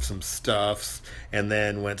dropped off some stuffs, and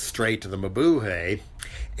then went straight to the Mabuhay.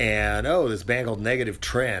 And, this band called Negative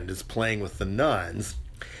Trend is playing with the Nuns.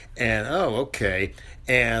 And, okay.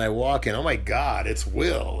 And I walk in, oh my God, it's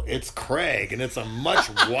Will, it's Craig, and it's a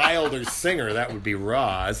much wilder singer. That would be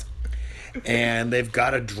Roz. And they've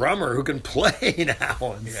got a drummer who can play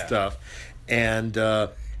now and stuff. And...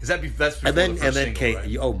 that's before the first single, came,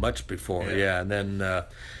 right? Much before, and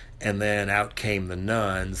then out came the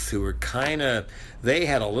Nuns, who were they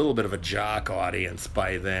had a little bit of a jock audience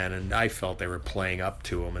by then, and I felt they were playing up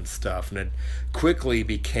to them and stuff, and it quickly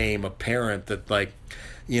became apparent that, like,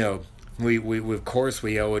 we of course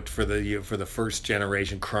we owe it for the first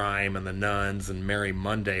generation Crime and the Nuns, and Merry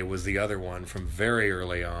Monday was the other one from very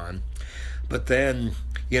early on. But then,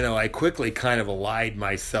 I quickly kind of allied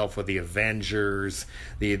myself with the Avengers,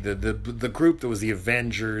 the group that was the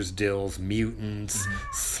Avengers, Dills, Mutants,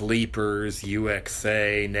 Sleepers,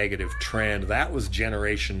 UXA, Negative Trend. That was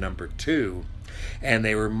generation number 2. And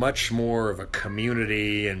they were much more of a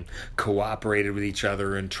community and cooperated with each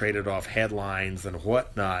other and traded off headlines and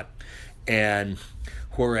whatnot. And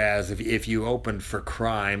whereas if you opened for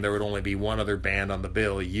Crime, there would only be one other band on the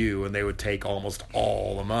bill, and they would take almost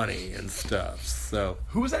all the money and stuff. So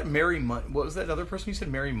who was that? What was that other person you said?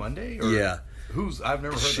 Mary Monday? Or yeah. I've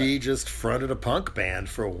never heard She just fronted a punk band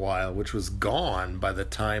for a while, which was gone by the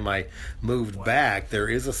time I moved back. There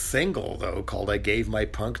is a single, though, called I Gave My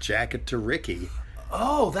Punk Jacket to Ricky.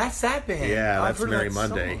 Oh, that's that band. Yeah, that's Mary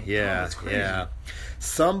Monday. Song. Yeah, that's crazy. Yeah.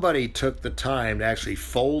 Somebody took the time to actually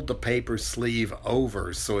fold the paper sleeve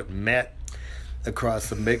over so it met across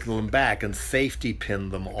the middle and back, and safety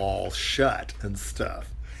pinned them all shut and stuff.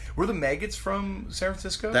 Were the Maggots from San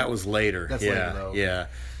Francisco? That was later. That's later, though. Yeah.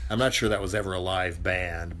 I'm not sure that was ever a live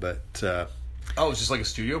band, but... it was just like a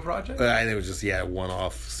studio project? I think it was just, a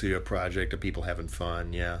one-off studio project of people having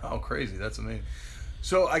fun, yeah. Oh, crazy. That's amazing.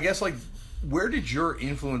 So, I guess, like, where did your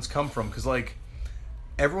influence come from? Because, like,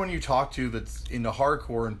 everyone you talk to that's into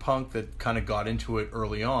hardcore and punk that kind of got into it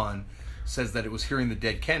early on says that it was hearing the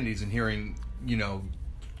Dead Kennedys and hearing,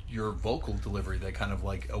 your vocal delivery that kind of,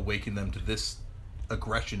 like, awakened them to this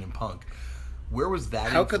aggression in punk. Where was that?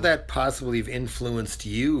 How could that possibly have influenced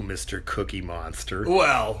you, Mr. Cookie Monster?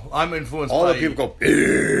 Well, I'm influenced all by... the people go...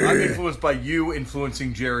 Ugh! I'm influenced by you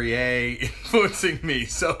influencing Jerry A. influencing me.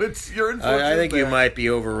 So it's your influence. I think you might be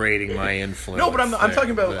overrating my influence. No, but I'm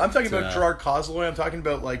talking about Gerard Kozloy. I'm talking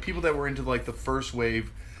about, like, people that were into, like, the first wave.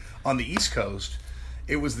 on the East Coast,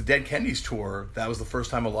 it was the Dead Kennedys tour. That was the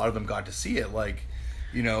first time a lot of them got to see it. Like,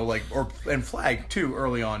 you know, like, and Flag too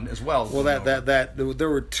early on as well. Well, there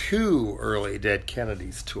were 2 early Dead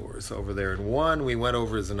Kennedys tours over there. And one, we went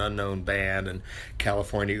over as an unknown band, and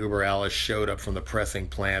California Uber Alice showed up from the pressing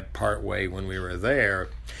plant partway when we were there.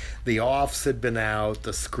 The Offs had been out,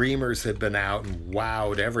 the Screamers had been out and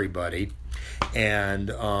wowed everybody. And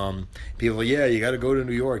people, yeah, you got to go to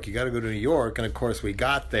New York. You got to go to New York. And of course, we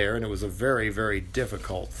got there, and it was a very, very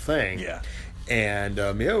difficult thing. Yeah. And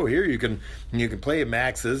here you can play at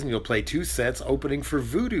Max's, and you'll play 2 sets opening for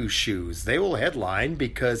Voodoo Shoes. They will headline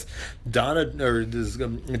because Jimmy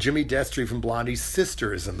Destry from Blondie's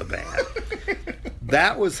sister is in the band.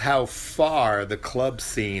 That was how far the club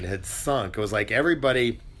scene had sunk. It was like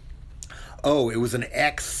everybody, it was an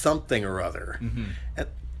X something or other. Mm-hmm.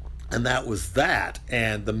 And that was that.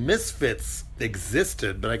 And the Misfits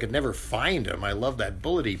existed, but I could never find them. I love that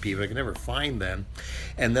Bullet EP, but I could never find them.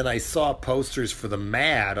 And then I saw posters for the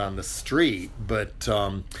Mad on the street, but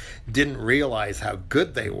didn't realize how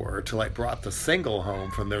good they were till I brought the single home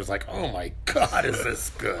from there. I was like, oh my God, is this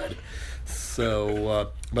good?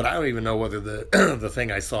 So, but I don't even know whether the the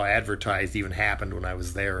thing I saw advertised even happened when I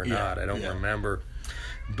was there or not. I don't remember.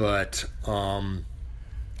 But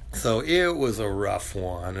so it was a rough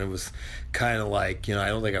one. It was kind of like, I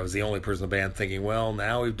don't think I was the only person in the band thinking, well,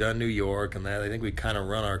 now we've done New York and that. I think we kind of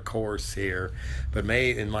run our course here. But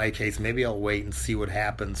in my case, maybe I'll wait and see what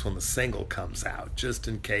happens when the single comes out, just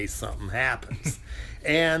in case something happens.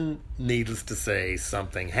 And needless to say,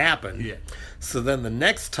 something happened. Yeah. So then the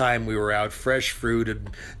next time we were out, Fresh Fruit had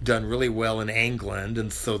done really well in England.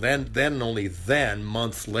 And so then only then,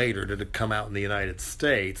 months later, did it come out in the United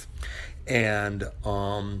States. And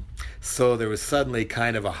so there was suddenly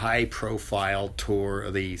kind of a high-profile tour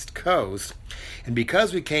of the East Coast. And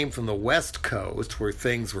because we came from the West Coast, where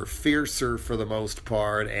things were fiercer for the most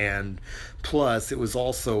part, and plus it was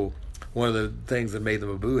also one of the things that made the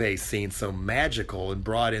Mabuhay scene so magical and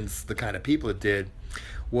brought in the kind of people it did,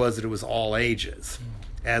 was that it was all ages,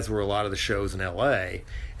 as were a lot of the shows in L.A.,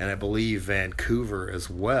 and I believe Vancouver as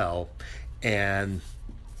well. And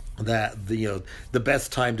that the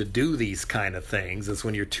best time to do these kind of things is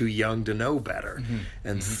when you're too young to know better. Mm-hmm.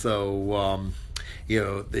 And so we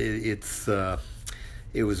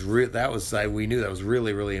knew that was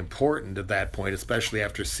really, really important at that point, especially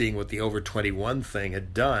after seeing what the Over 21 thing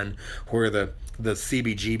had done, where the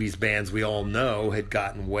CBGB's bands we all know had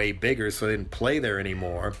gotten way bigger, so they didn't play there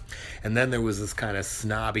anymore. And then there was this kind of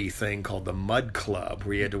snobby thing called the Mud Club,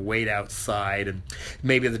 where you had to wait outside, and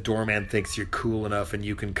maybe the doorman thinks you're cool enough and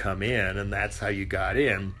you can come in, and that's how you got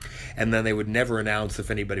in. And then they would never announce if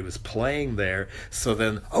anybody was playing there. So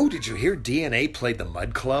then, did you hear DNA played the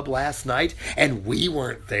Mud Club last night? And we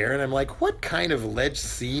weren't there. And I'm like, what kind of alleged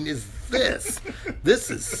scene is this? This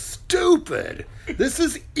is stupid. This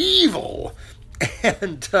is evil.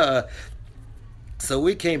 And so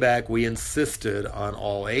we came back. We insisted on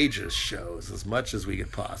all ages shows as much as we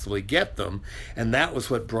could possibly get them, and that was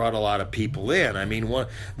what brought a lot of people in. I mean,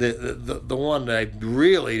 the one that I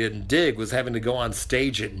really didn't dig was having to go on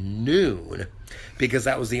stage at noon, because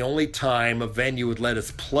that was the only time a venue would let us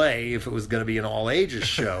play if it was going to be an all ages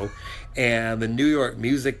show. And the New York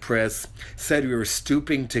Music Press said we were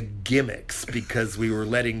stooping to gimmicks because we were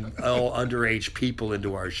letting all underage people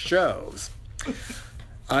into our shows.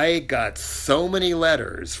 I got so many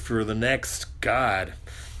letters for the next,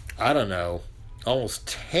 almost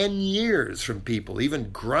 10 years from people,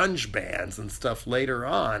 even grunge bands and stuff later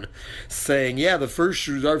on, saying, our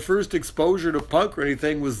first exposure to punk or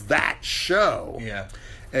anything was that show. Yeah.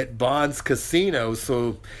 At Bond's Casino,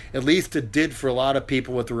 so at least it did for a lot of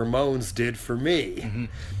people what the Ramones did for me. Mm-hmm.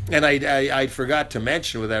 And I forgot to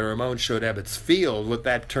mention with that Ramones show at Ebbets Field, what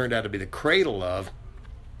that turned out to be the cradle of: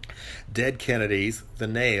 Dead Kennedys, The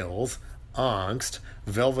Nails, Angst,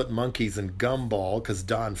 Velvet Monkeys, and Gumball, because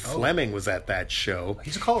Don Fleming was at that show.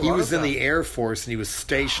 He's a Colorado He was guy. in the Air Force, and he was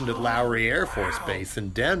stationed at Lowry Air Force Base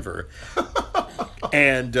in Denver.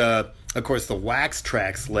 And of course, the Wax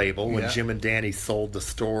Trax label, when Jim and Danny sold the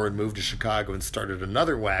store and moved to Chicago and started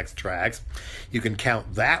another Wax Trax, you can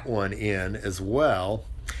count that one in as well.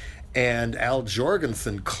 And Al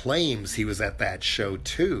Jorgensen claims he was at that show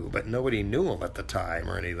too, but nobody knew him at the time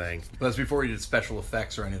or anything. That's before he did special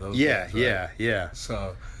effects or any of those things, right? Yeah.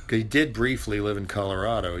 So he did briefly live in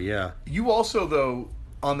Colorado, yeah. You also, though,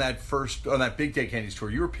 on that Big Dead Kennedys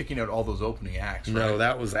tour, you were picking out all those opening acts, right? No,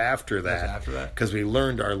 that was after that. Because we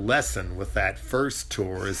learned our lesson with that first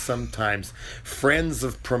tour is sometimes friends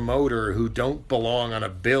of promoter who don't belong on a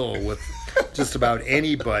bill with just about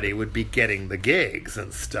anybody would be getting the gigs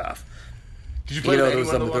and stuff. Did you play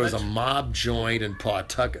with anyone there was a mob joint in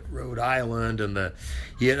Pawtucket, Rhode Island, and the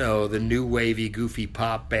new wavy, goofy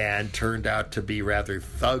pop band turned out to be rather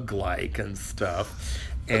thug-like and stuff.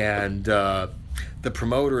 And the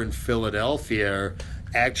promoter in Philadelphia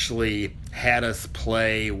actually had us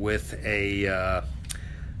play with a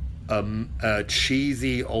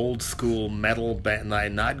cheesy old school metal band,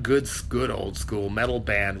 not good old school metal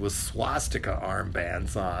band with swastika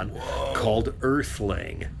armbands on. Whoa. Called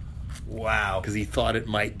Earthling. Wow. Because he thought it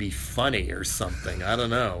might be funny or something. I don't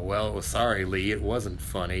know. Well, sorry, Lee, it wasn't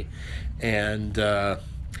funny. And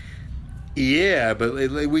yeah, but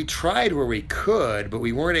we tried where we could, but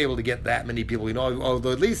we weren't able to get that many people.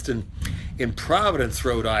 Although at least in Providence,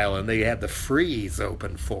 Rhode Island, they had the Freeze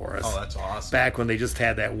open for us. Oh, that's awesome. Back when they just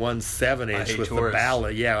had that 1/7" with the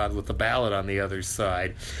ballad, with the ballad on the other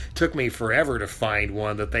side. Took me forever to find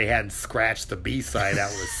one that they hadn't scratched the B-side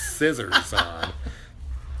out with scissors on.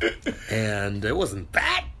 And it wasn't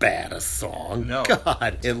that bad a song. No.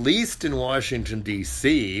 God. At least in Washington,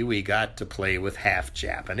 D.C., we got to play with half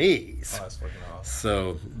Japanese. Oh, that's fucking awesome.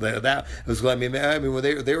 So that was what I mean,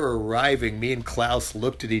 when they were arriving, me and Klaus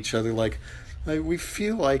looked at each other like we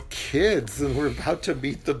feel like kids and we're about to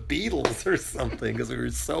meet the Beatles or something because we were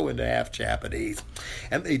so into half Japanese.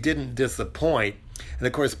 And they didn't disappoint. And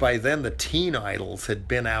of course, by then the Teen Idols had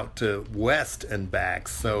been out to West and back,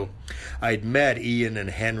 so I'd met Ian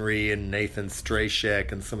and Henry and Nathan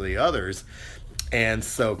Strachek and some of the others. And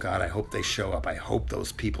so, God, I hope they show up. I hope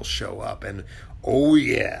those people show up. And oh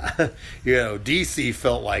yeah, DC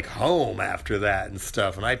felt like home after that and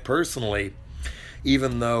stuff. And I personally,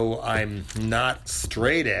 even though I'm not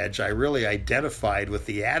straight edge, I really identified with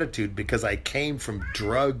the attitude because I came from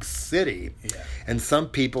Drug City. Yeah. And some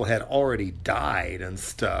people had already died and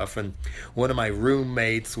stuff. And one of my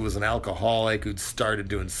roommates was an alcoholic who'd started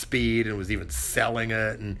doing speed and was even selling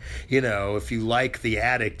it. And, if you like the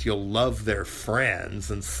addict, you'll love their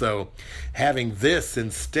friends. And so having this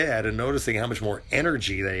instead and noticing how much more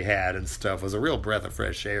energy they had and stuff was a real breath of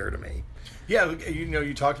fresh air to me. Yeah,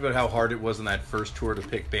 you talked about how hard it was on that first tour to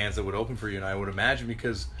pick bands that would open for you, and I would imagine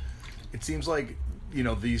because it seems like,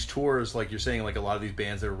 these tours, like you're saying, like a lot of these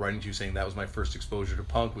bands that are writing to you saying that was my first exposure to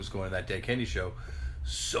punk was going to that Dead Kennedy show.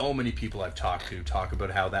 So many people I've talked to talk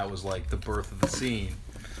about how that was like the birth of the scene,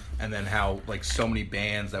 and then how like so many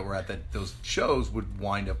bands that were at those shows would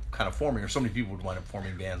wind up kind of forming, or so many people would wind up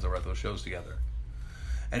forming bands that were at those shows together.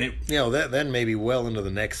 And it, that then maybe well into the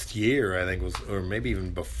next year, I think was, or maybe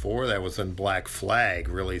even before that, was when Black Flag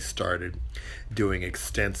really started doing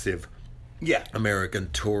extensive American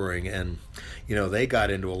touring, and they got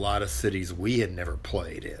into a lot of cities we had never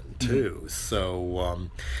played in too. Mm-hmm. So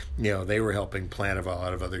they were helping plant a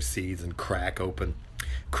lot of other seeds and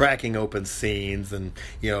cracking open scenes, and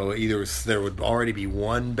either there would already be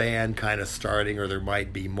one band kind of starting, or there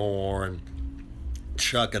might be more, and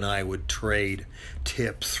Chuck and I would trade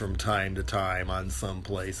tips from time to time on some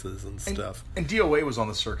places and stuff. And DOA was on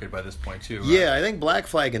the circuit by this point too, right? Yeah, I think Black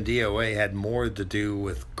Flag and DOA had more to do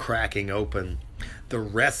with cracking open the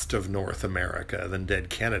rest of North America than Dead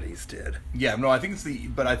Kennedys did. Yeah, no, I think it's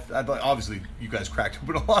but I obviously you guys cracked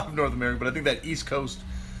open a lot of North America, but I think that East Coast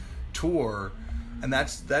tour, and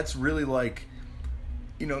that's really like,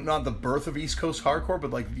 not the birth of East Coast hardcore, but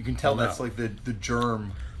like you can tell that's like the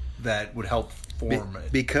germ that would help form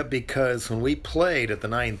it. Because when we played at the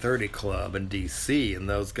 930 Club in D.C. and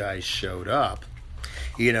those guys showed up,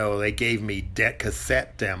 they gave me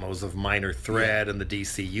cassette demos of Minor Threat and the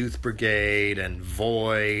D.C. Youth Brigade and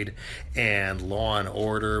Void, and Law and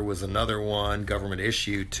Order was another one, Government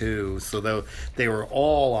Issue too. So they were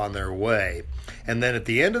all on their way. And then at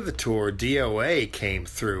the end of the tour, DOA came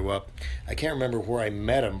through. I can't remember where I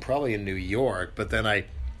met him, probably in New York, but then I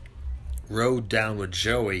rode down with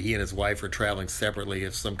Joey. He and his wife were traveling separately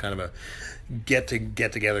of some kind of a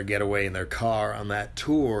getaway in their car on that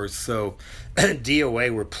tour. So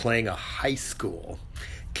DOA were playing a high school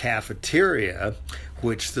cafeteria,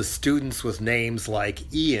 which the students with names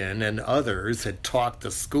like Ian and others had talked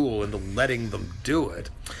the school into letting them do it.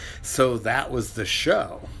 So that was the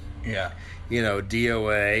show. Yeah.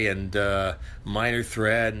 DOA and Minor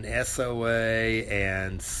Threat and SOA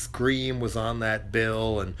and Scream was on that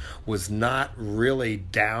bill, and was not really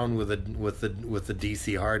down with the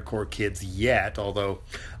DC hardcore kids yet, although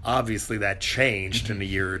obviously that changed in a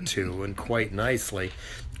year or two, and quite nicely.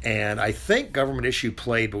 And I think Government Issue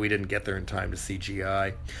played, but we didn't get there in time to see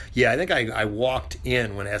GI. Yeah, I think I walked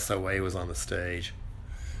in when SOA was on the stage.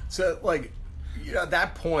 So, like, at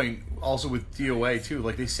that point, also with DOA too,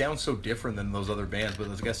 like they sound so different than those other bands, but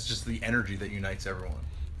I guess it's just the energy that unites everyone.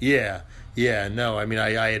 Yeah, no, I mean,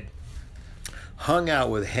 I had hung out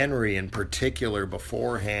with Henry in particular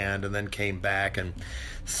beforehand, and then came back and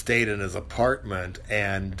stayed in his apartment,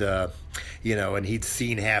 and and he'd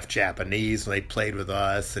seen half Japanese when they played with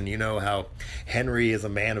us, and you know how Henry is a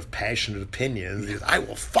man of passionate opinions. He goes, I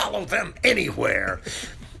will follow them anywhere.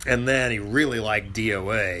 And then he really liked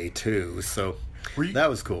DOA too, so that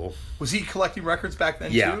was cool. Was he collecting records back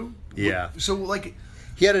then too? Yeah. So like,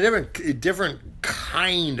 he had a different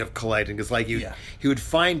kind of collecting, because like he would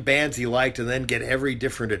find bands he liked and then get every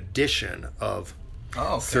different edition of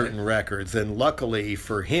certain records. And luckily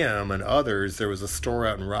for him and others, there was a store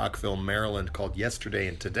out in Rockville, Maryland called Yesterday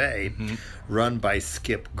and Today, run by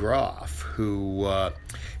Skip Groff, who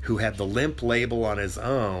had the Limp label on his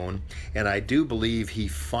own, and I do believe he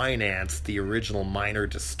financed the original Minor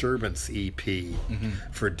Disturbance EP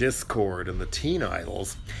for Discord and the Teen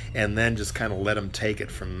Idols, and then just kind of let him take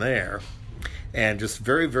it from there. And just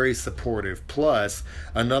very, very supportive. Plus,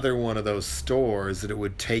 another one of those stores that it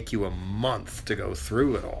would take you a month to go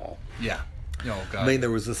through it all. Yeah. Oh, God. I mean,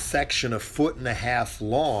 there was a section 1.5 feet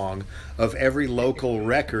long of every local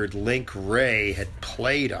record Link Ray had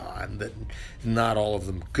played on. That, not all of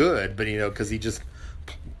them good, but, because he just,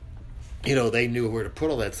 they knew where to put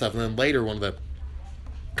all that stuff. And then later, one of the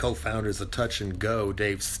co-founders of Touch and Go,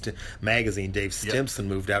 magazine, Dave Stimson,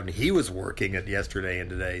 moved out, and he was working at Yesterday and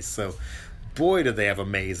Today. So, boy, did they have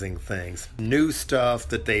amazing things. New stuff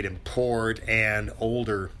that they'd import, and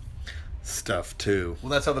older stuff too. Well,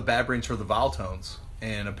 that's how the Bad Brains heard the Vile Tones,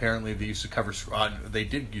 and apparently they used to cover. They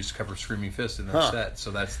did used to cover Screaming Fist in their set.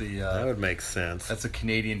 So that's the. That would make sense. That's a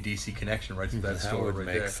Canadian DC connection, right? To that story, would right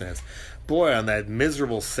make there. sense. Boy, on that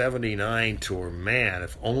miserable '79 tour, man!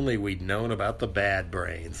 If only we'd known about the Bad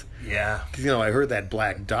Brains. Yeah. Because I heard that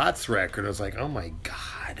Black Dots record. I was like, oh my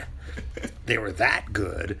God. They were that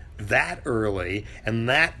good, that early, and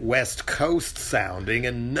that West Coast sounding,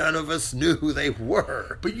 and none of us knew who they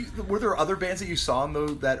were. But were there other bands that you saw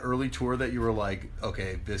on that early tour that you were like,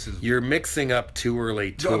 okay, this is... You're mixing up too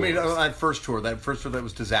early tours. No, I mean, that first tour that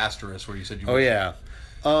was disastrous, where you said you... Oh, yeah.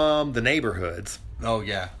 The Neighborhoods. Oh,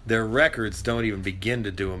 yeah. Their records don't even begin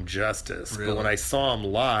to do them justice. Really? But when I saw them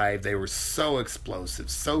live, they were so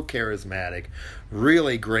explosive, so charismatic,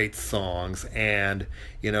 really great songs. And,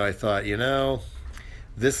 I thought,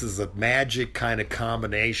 this is a magic kind of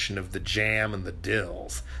combination of the Jam and the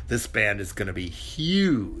Dills. This band is going to be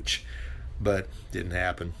huge. But didn't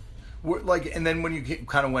happen. And then when you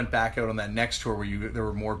kind of went back out on that next tour, where there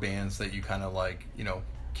were more bands that you kind of like,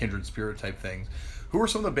 kindred spirit type things. Who were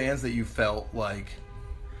some of the bands that you felt like,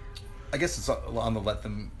 I guess it's on the Let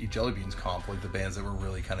Them Eat Jelly Beans comp, like the bands that were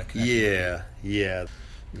really kind of connected? Yeah.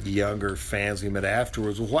 Younger fans we met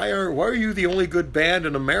afterwards, why are you the only good band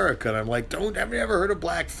in America? And I'm like, haven't you ever heard of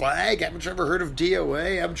Black Flag? Haven't you ever heard of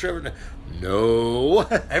DOA? Haven't you ever... No.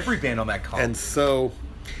 Every band on that comp. And so...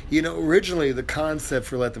 originally the concept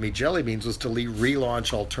for Let Them Eat Jelly Beans was to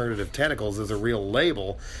relaunch Alternative Tentacles as a real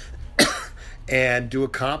label and do a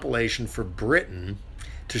compilation for Britain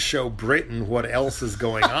to show Britain what else is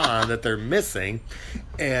going on that they're missing.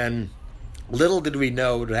 And little did we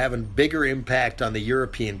know it would have a bigger impact on the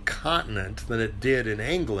European continent than it did in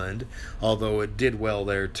England, although it did well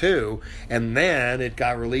there too. And then it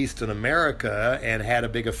got released in America and had a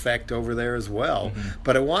big effect over there as well.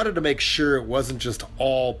 But I wanted to make sure it wasn't just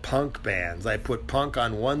all punk bands. I put punk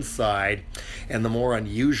on one side and the more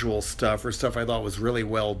unusual stuff, or stuff I thought was really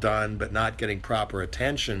well done but not getting proper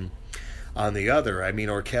attention, on the other. I mean,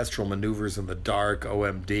 Orchestral Maneuvers in the Dark,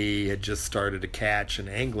 OMD, had just started to catch in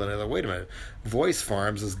England. I thought, wait a minute, Voice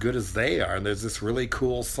Farm's as good as they are, and there's this really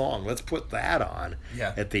cool song. Let's put that on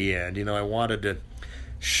at the end. I wanted to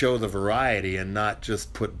show the variety and not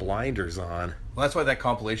just put blinders on. Well, that's why that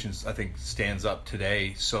compilation, I think, stands up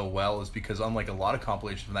today so well, is because unlike a lot of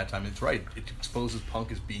compilations from that time, it's right, it exposes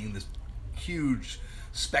punk as being this huge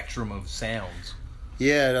spectrum of sounds.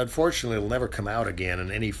 Yeah, unfortunately, it'll never come out again in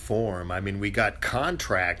any form. I mean, we got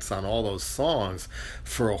contracts on all those songs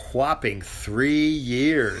for a whopping 3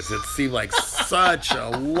 years. It seemed like such a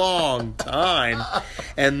long time.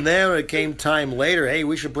 And then it came time later, hey,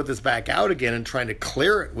 we should put this back out again, and trying to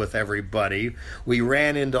clear it with everybody. We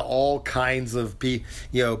ran into all kinds of people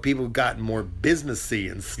who got more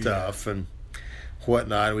businessy and stuff and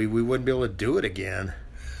whatnot. We wouldn't be able to do it again.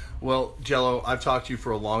 Well, Jello, I've talked to you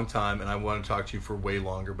for a long time, and I want to talk to you for way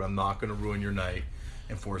longer, but I'm not going to ruin your night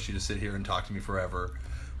and force you to sit here and talk to me forever.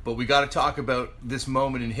 But we got to talk about this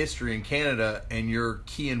moment in history in Canada and your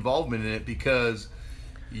key involvement in it, because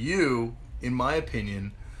you, in my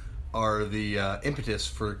opinion, are the impetus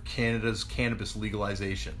for Canada's cannabis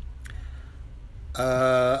legalization.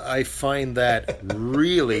 I find that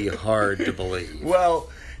really hard to believe. Well,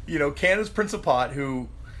 Canada's Prince of Pot, who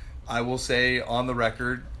I will say on the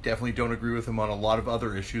record, definitely don't agree with him on a lot of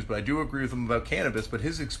other issues, but I do agree with him about cannabis. But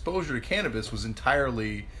his exposure to cannabis was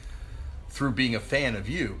entirely through being a fan of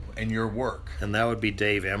you and your work. And that would be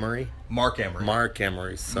Dave Emery? Mark Emery. Mark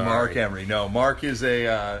Emery, sorry. Mark Emery. No, Mark is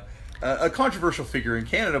a controversial figure in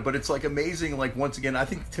Canada, but it's like amazing. Like, once again, I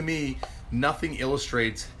think to me, nothing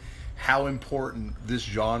illustrates how important this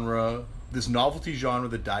genre, this novelty genre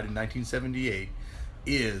that died in 1978,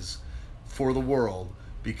 is for the world,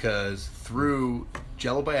 because through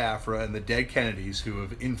Jello Biafra and the Dead Kennedys, who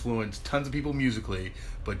have influenced tons of people musically,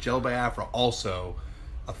 but Jello Biafra also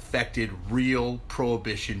affected real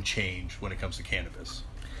prohibition change when it comes to cannabis.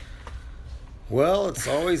 Well, it's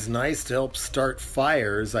always nice to help start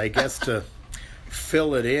fires. I guess to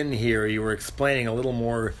fill it in here, you were explaining a little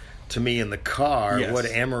more to me in the car what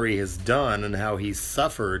Emery has done and how he's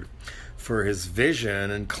suffered for his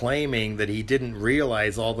vision, and claiming that he didn't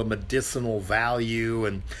realize all the medicinal value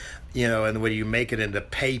and and when you make it into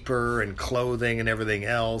paper and clothing and everything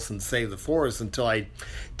else and save the forest, until I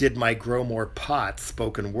did my Grow More Pot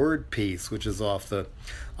spoken word piece, which is off the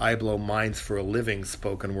I Blow Minds for a Living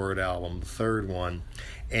spoken word album, the third one.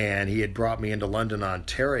 And he had brought me into London,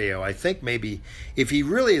 Ontario. I think maybe if he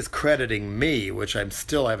really is crediting me, which I'm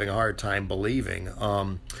still having a hard time believing,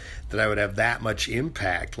 that I would have that much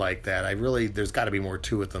impact like that. There's got to be more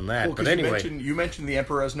to it than that. Well, but anyway, you mentioned The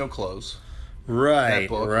Emperor Has No Clothes. Right,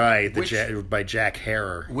 book, right. By Jack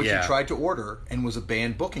Harrer. Which he tried to order and was a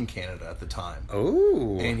banned book in Canada at the time.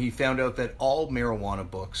 Oh. And he found out that all marijuana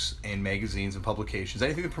books and magazines and publications,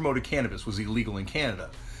 anything that promoted cannabis, was illegal in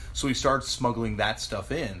Canada. So he started smuggling that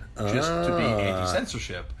stuff in just to be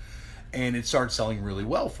anti-censorship. And it started selling really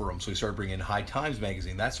well for him. So he started bringing in High Times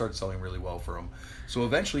magazine. That started selling really well for him. So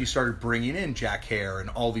eventually he started bringing in Jack Hare and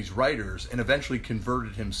all these writers, and eventually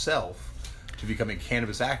converted himself to becoming a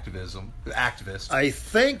cannabis activist. I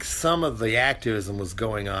think some of the activism was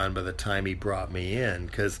going on by the time he brought me in,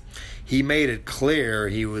 because he made it clear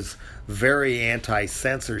he was very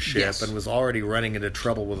anti-censorship and was already running into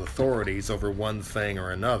trouble with authorities over one thing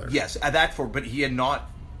or another. Yes, but he had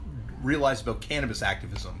not realized about cannabis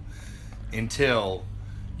activism until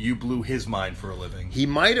you blew his mind for a living. He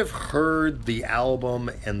might have heard the album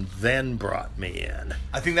and then brought me in.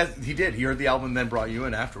 I think that he did. He heard the album and then brought you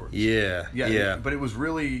in afterwards. Yeah. But it was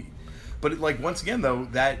really... But once again, though,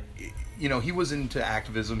 that... he was into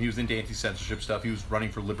activism. He was into anti-censorship stuff. He was running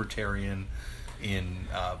for libertarian in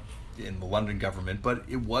the London government. But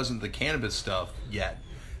it wasn't the cannabis stuff yet.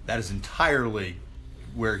 That is entirely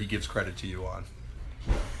where he gives credit to you on.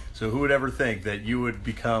 So who would ever think that you would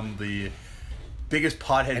become the biggest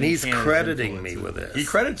pothead? And he's crediting me with this. He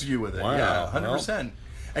credits you with it. Wow. Yeah, 100%.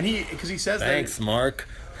 And because he says thanks, Mark.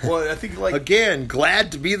 Well, I think again,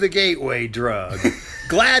 glad to be the gateway drug.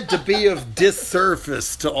 Glad to be of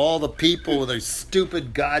disservice to all the people with their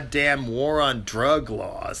stupid goddamn war on drug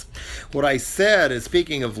laws. What I said is,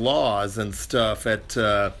 speaking of laws and stuff, at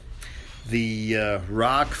the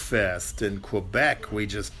Rock Fest in Quebec we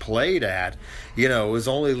just played at, it was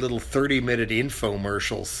only little 30-minute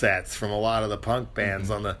infomercial sets from a lot of the punk bands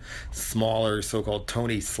on the smaller so-called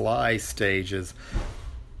Tony Sly stages.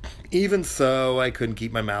 Even so, I couldn't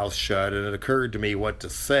keep my mouth shut, and it occurred to me what to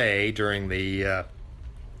say during the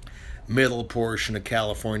middle portion of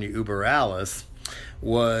California Uber Alice,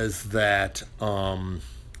 was that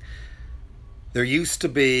there used to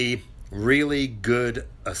be really good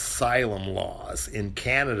asylum laws in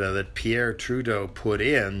Canada that Pierre Trudeau put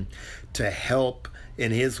in to help,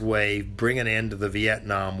 in his way, bring an end to the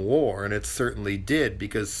Vietnam War. And it certainly did,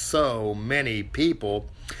 because so many people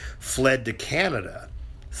fled to Canada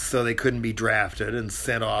so they couldn't be drafted and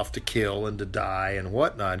sent off to kill and to die and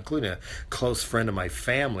whatnot, including a close friend of my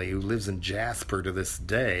family who lives in Jasper to this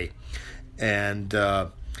day. And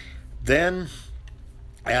then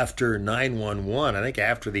after 9/11, I think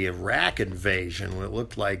after the Iraq invasion, when it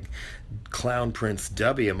looked like Clown Prince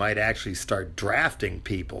W might actually start drafting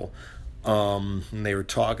people, and they were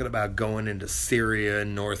talking about going into Syria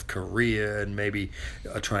and North Korea and maybe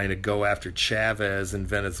trying to go after Chavez in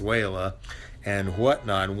Venezuela and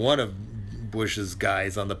whatnot. One of Bush's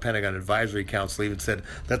guys on the Pentagon Advisory Council even said,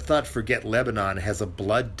 let's not forget Lebanon has a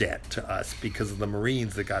blood debt to us because of the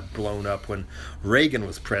Marines that got blown up when Reagan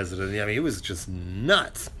was president. I mean, it was just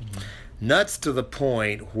nuts. Nuts to the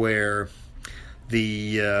point where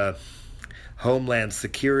the Homeland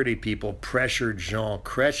Security people pressured Jean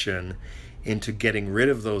Chrétien into getting rid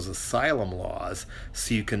of those asylum laws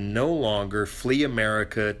so you can no longer flee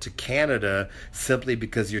America to Canada simply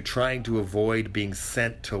because you're trying to avoid being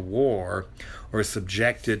sent to war or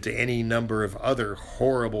subjected to any number of other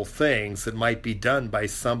horrible things that might be done by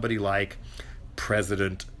somebody like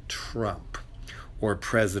President Trump or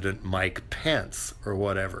President Mike Pence or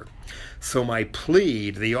whatever. So my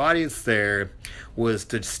plea to the audience there was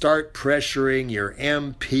to start pressuring your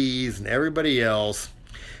MPs and everybody else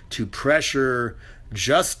to pressure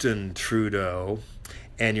Justin Trudeau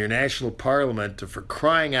and your national parliament to, for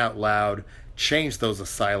crying out loud, change those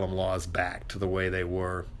asylum laws back to the way they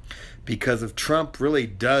were. Because if Trump really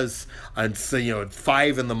does, at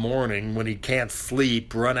 5 a.m. when he can't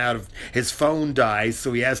sleep, run out of his phone dies,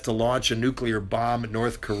 so he has to launch a nuclear bomb at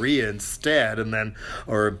North Korea instead, and then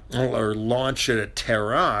or launch it at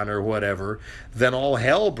Tehran or whatever, then all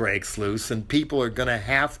hell breaks loose, and people are going to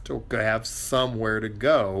have somewhere to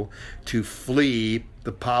go to flee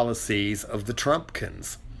the policies of the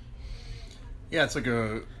Trumpkins. Yeah,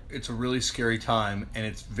 it's a really scary time, and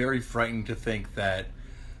it's very frightening to think that.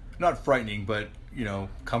 Not frightening, but,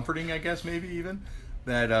 comforting, I guess, maybe even,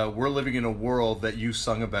 that we're living in a world that you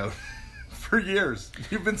sung about for years.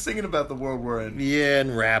 You've been singing about the world we're in. Yeah,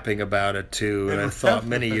 and rapping about it, too. And I thought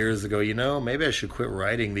many years ago, maybe I should quit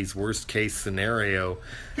writing these worst-case scenario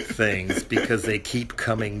things because they keep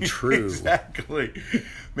coming true. Exactly.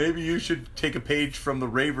 Maybe you should take a page from the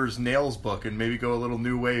Ravers Nails book and maybe go a little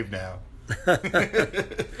new wave now.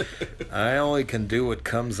 I only can do what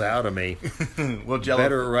comes out of me. Well, Jello,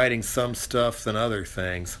 better at writing some stuff than other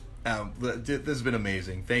things. This has been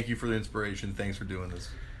amazing. Thank you for the inspiration. Thanks for doing this.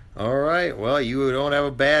 All right. Well, you don't have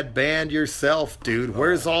a bad band yourself, dude.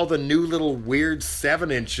 Where's all the new little weird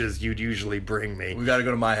 7-inches you'd usually bring me? We got to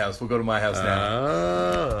go to my house. We'll go to my house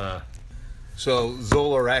now. So,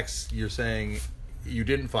 Zolar X, you're saying you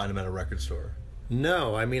didn't find them at a record store?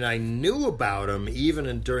 No, I knew about them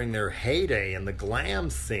even during their heyday in the glam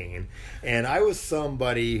scene, and I was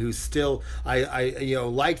somebody who still, I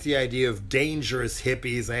liked the idea of dangerous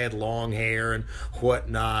hippies. I had long hair and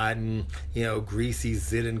whatnot, and greasy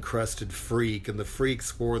zit-encrusted freak, and the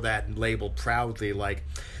freaks wore that label proudly, like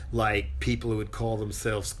people who would call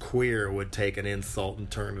themselves queer would take an insult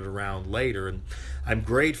and turn it around later. And I'm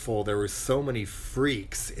grateful there were so many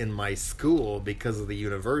freaks in my school because of the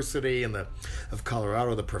university and of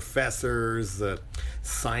Colorado, the professors, the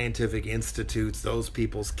scientific institutes, those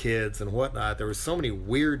people's kids and whatnot. There were so many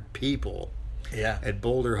weird people at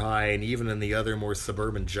Boulder High and even in the other more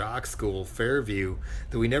suburban jock school, Fairview,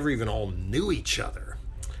 that we never even all knew each other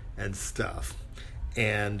and stuff.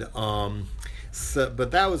 And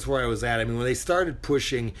but that was where I was at. When they started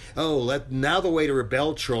pushing, now the way to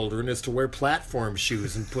rebel, children, is to wear platform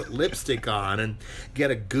shoes and put lipstick on and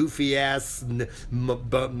get a goofy ass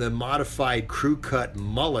modified crew cut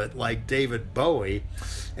mullet like David Bowie,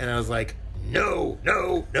 and I was like, no,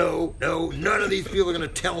 none of these people are going to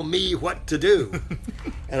tell me what to do.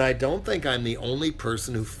 And I don't think I'm the only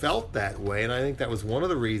person who felt that way, and I think that was one of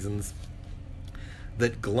the reasons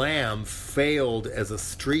that glam failed as a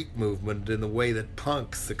street movement in the way that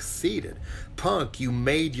punk succeeded. Punk, you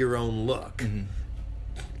made your own look. Mm-hmm.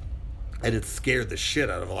 And it scared the shit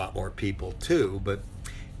out of a lot more people too. But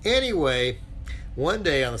anyway, one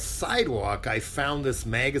day on a sidewalk I found this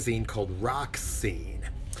magazine called Rock Scene.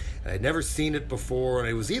 I'd never seen it before, and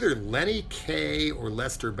it was either Lenny Kaye or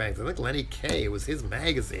Lester Bangs. I think Lenny Kaye, it was his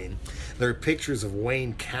magazine. There are pictures of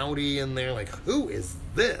Wayne County in there, like, who is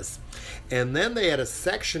this? And then they had a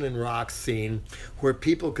section in Rock Scene where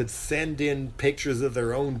people could send in pictures of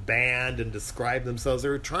their own band and describe themselves. They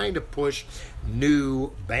were trying to push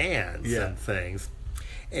new bands and things.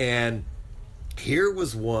 And here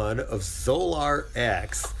was one of Zolar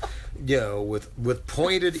X, with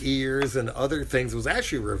pointed ears and other things. It was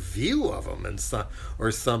actually a review of them or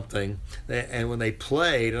something. And when they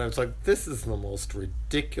played, and I was like, this is the most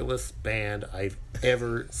ridiculous band I've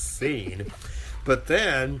ever seen. But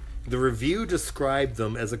then the review described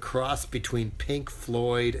them as a cross between Pink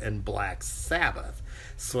Floyd and Black Sabbath.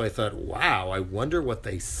 So I thought, wow, I wonder what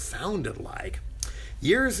they sounded like.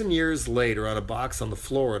 Years and years later, on a box on the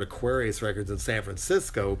floor at Aquarius Records in San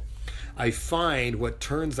Francisco, I find what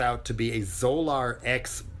turns out to be a Zolar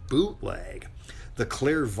X bootleg, the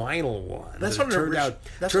clear vinyl one. That's what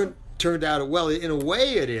turned out, well, in a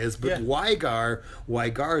way it is, but Weigar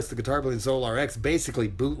is the guitar player in Zolar X, basically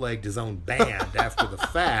bootlegged his own band after the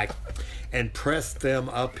fact and pressed them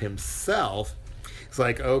up himself. It's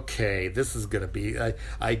like, okay, this is going to be,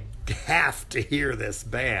 I have to hear this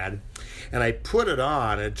band. And I put it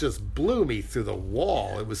on, and it just blew me through the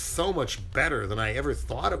wall. It was so much better than I ever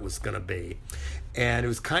thought it was going to be. And it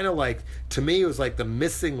was kind of like, to me, it was like the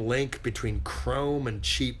missing link between Chrome and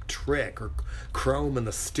Cheap Trick, or Chrome and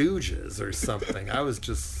the Stooges or something. I was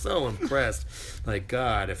just so impressed. Like,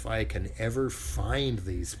 God, if I can ever find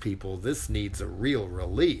these people, this needs a real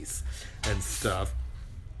release and stuff.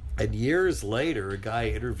 And years later, a guy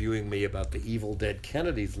interviewing me about the Evil Dead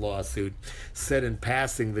Kennedys lawsuit said in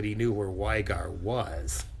passing that he knew where Weigar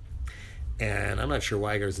was. And I'm not sure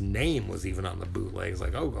Weigar's name was even on the bootleg. It's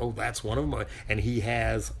like, oh, that's one of them. And he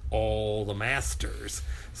has all the masters.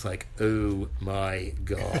 It's like, oh my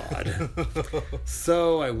God.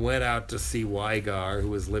 So I went out to see Weigar, who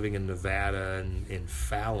was living in Nevada and in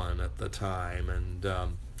Fallon at the time, and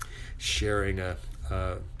sharing a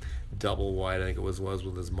double wide, I think it was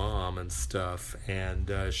with his mom and stuff.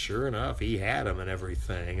 And sure enough, he had him and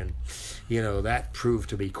everything. And, you know, that proved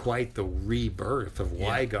to be quite the rebirth of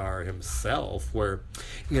Weigar himself, where,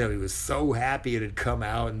 you know, he was so happy it had come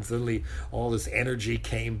out, and suddenly all this energy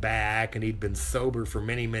came back, and he'd been sober for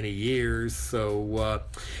many, many years. So,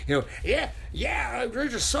 you know, yeah, we're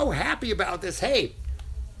just so happy about this. Hey,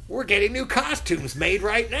 we're getting new costumes made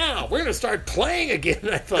right now. We're going to start playing again.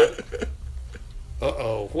 And I thought,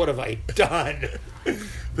 uh-oh, what have I done?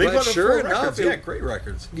 But sure enough, great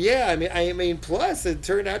records. Yeah, I mean, plus it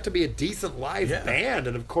turned out to be a decent live band,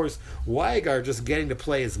 and of course, Weigar just getting to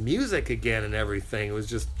play his music again and everything, it was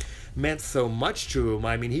just meant so much to him.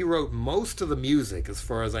 I mean, he wrote most of the music, as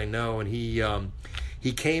far as I know, and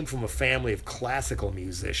he came from a family of classical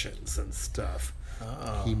musicians and stuff.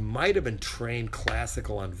 Oh. He might have been trained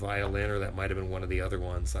classical on violin, or that might have been one of the other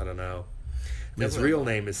ones. I don't know. And his real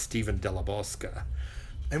name is Stephen Della Bosca.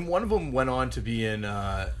 And one of them went on to be in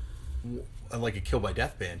like a Kill by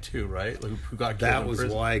Death band too, right? Who got killed that in was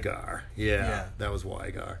prison. Weigar. Yeah, that was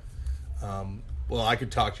Weigar. Well, I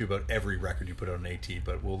could talk to you about every record you put on AT,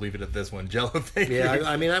 but we'll leave it at this one. Jello, thank you. Yeah,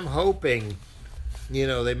 I mean, I'm hoping, you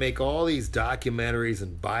know, they make all these documentaries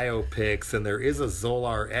and biopics, and there is a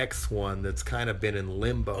Zolar X one that's kind of been in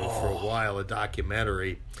limbo for a while, a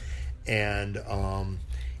documentary. And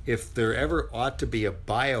if there ever ought to be a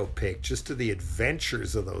biopic just of the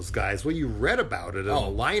adventures of those guys, well, you read about it in the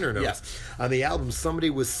liner notes. On the album, somebody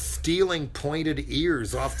was stealing pointed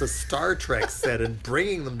ears off the Star Trek set and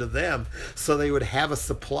bringing them to them so they would have a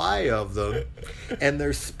supply of them. And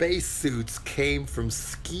their spacesuits came from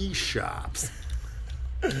ski shops.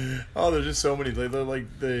 Oh, there's just so many. They're like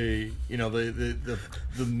the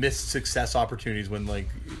missed success opportunities when like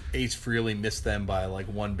Ace Frehley missed them by like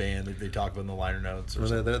one band that they talk about in the liner notes.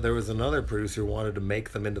 There was another producer who wanted to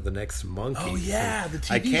make them into the next Monkees. Oh yeah, the TV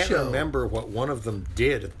show. I can't remember what one of them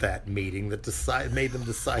did at that meeting that made them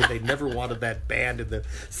decide they never wanted that band in the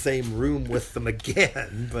same room with them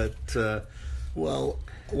again. But well.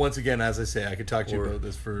 Once again, as I say, I could talk to you about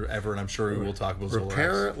this forever, and I'm sure we will talk about Zolar X.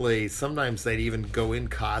 Apparently, sometimes they'd even go in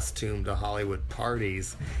costume to Hollywood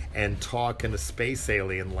parties and talk in a space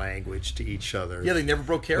alien language to each other. Yeah, they never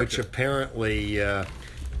broke character. Which apparently,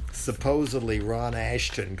 supposedly, Ron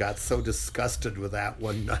Ashton got so disgusted with that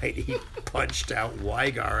one night he punched out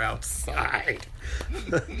Weigar outside.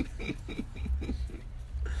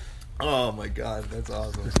 Oh my God, that's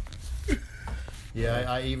awesome.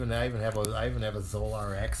 Yeah, I even have a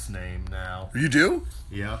Zolar X name now. You do?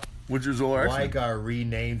 Yeah. What's your Zolar X name? Weigar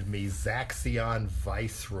renamed me Zaxion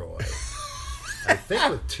Viceroy. I think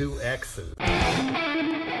with 2 X's.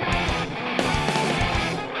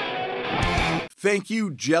 Thank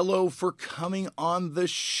you, Jello, for coming on the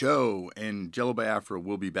show. And Jello Biafra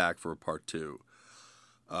will be back for a part 2.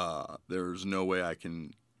 There's no way I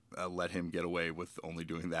can let him get away with only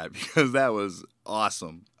doing that, because that was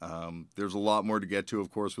awesome. There's a lot more to get to,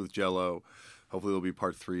 of course, with Jello. Hopefully there'll be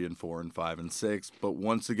part 3 and 4 and 5 and 6. But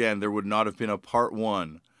once again, there would not have been a part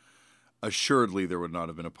 1. Assuredly, there would not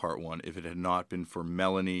have been a part 1 if it had not been for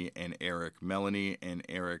Melanie and Eric. Melanie and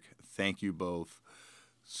Eric, thank you both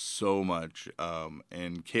so much.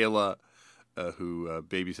 And Kayla, who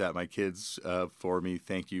babysat my kids for me,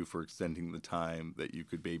 thank you for extending the time that you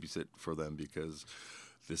could babysit for them, because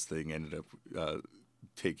this thing ended up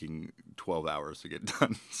taking 12 hours to get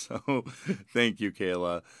done. So thank you,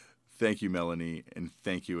 Kayla. Thank you, Melanie. And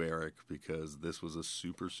thank you, Eric, because this was a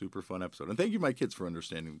super, super fun episode. And thank you, my kids, for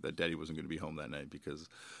understanding that Daddy wasn't going to be home that night because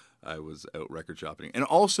I was out record shopping. And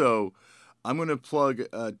also, I'm going to plug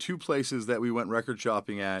 2 places that we went record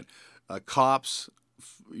shopping at. Cops,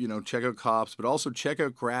 check out Cops, but also check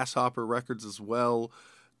out Grasshopper Records as well.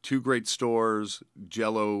 2 great stores.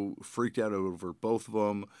 Jello freaked out over both of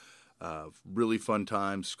them. Really fun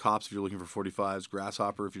times. Cops if you're looking for 45s.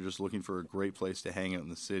 Grasshopper if you're just looking for a great place to hang out in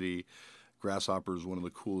the city. Grasshopper is one of the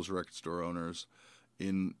coolest record store owners.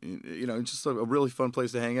 It's just a really fun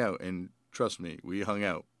place to hang out. And trust me, we hung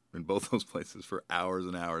out in both those places for hours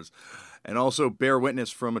and hours. And also Bear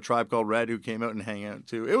Witness from A Tribe Called Red, who came out and hang out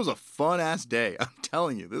too. It was a fun-ass day. I'm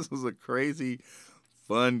telling you, this was a crazy,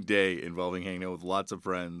 fun day involving hanging out with lots of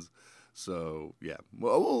friends. So, yeah,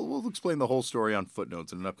 we'll explain the whole story on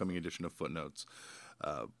Footnotes in an upcoming edition of Footnotes,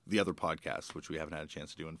 the other podcast, which we haven't had a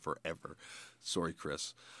chance to do in forever. Sorry,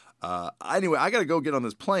 Chris. Anyway, I got to go get on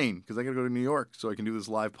this plane because I got to go to New York so I can do this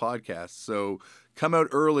live podcast. So come out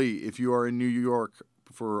early if you are in New York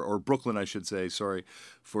or Brooklyn, I should say,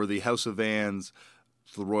 for the House of Vans,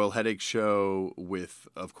 the Royal Headache Show with,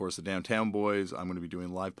 of course, the Downtown Boys. I'm going to be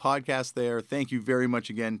doing a live podcast there. Thank you very much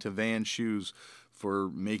again to Van Shoes for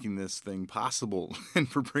making this thing possible and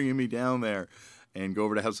for bringing me down there. And go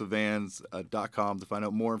over to houseofvans.com to find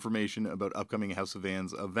out more information about upcoming House of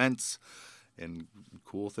Vans events and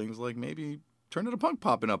cool things like maybe Turn It a Punk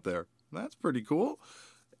popping up there. That's pretty cool.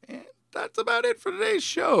 And that's about it for today's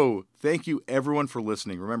show. Thank you, everyone, for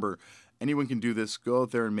listening. Remember, anyone can do this. Go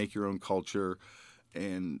out there and make your own culture.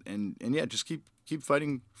 And yeah, just keep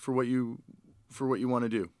fighting for what you want to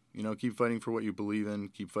do. You know, keep fighting for what you believe in.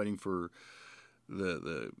 Keep fighting for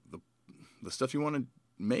the stuff you want to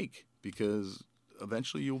make, because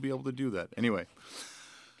eventually you'll be able to do that. Anyway,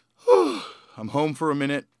 I'm home for a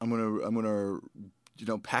minute. I'm gonna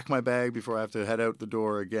pack my bag before I have to head out the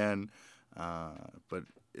door again. But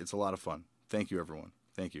it's a lot of fun. Thank you, everyone.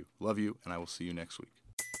 Thank you. Love you, and I will see you next week.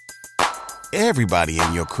 Everybody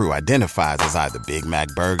in your crew identifies as either Big Mac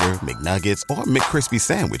Burger, McNuggets, or McCrispy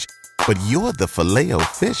Sandwich. But you're the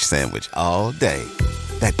Filet-O-Fish Sandwich all day.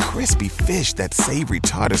 That crispy fish, that savory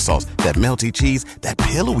tartar sauce, that melty cheese, that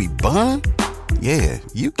pillowy bun. Yeah,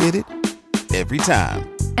 you get it. Every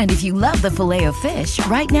time. And if you love the Filet-O-Fish,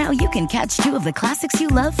 right now you can catch two of the classics you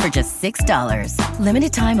love for just $6.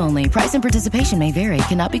 Limited time only. Price and participation may vary.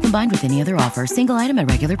 Cannot be combined with any other offer. Single item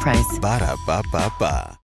at regular price. Ba-da-ba-ba-ba.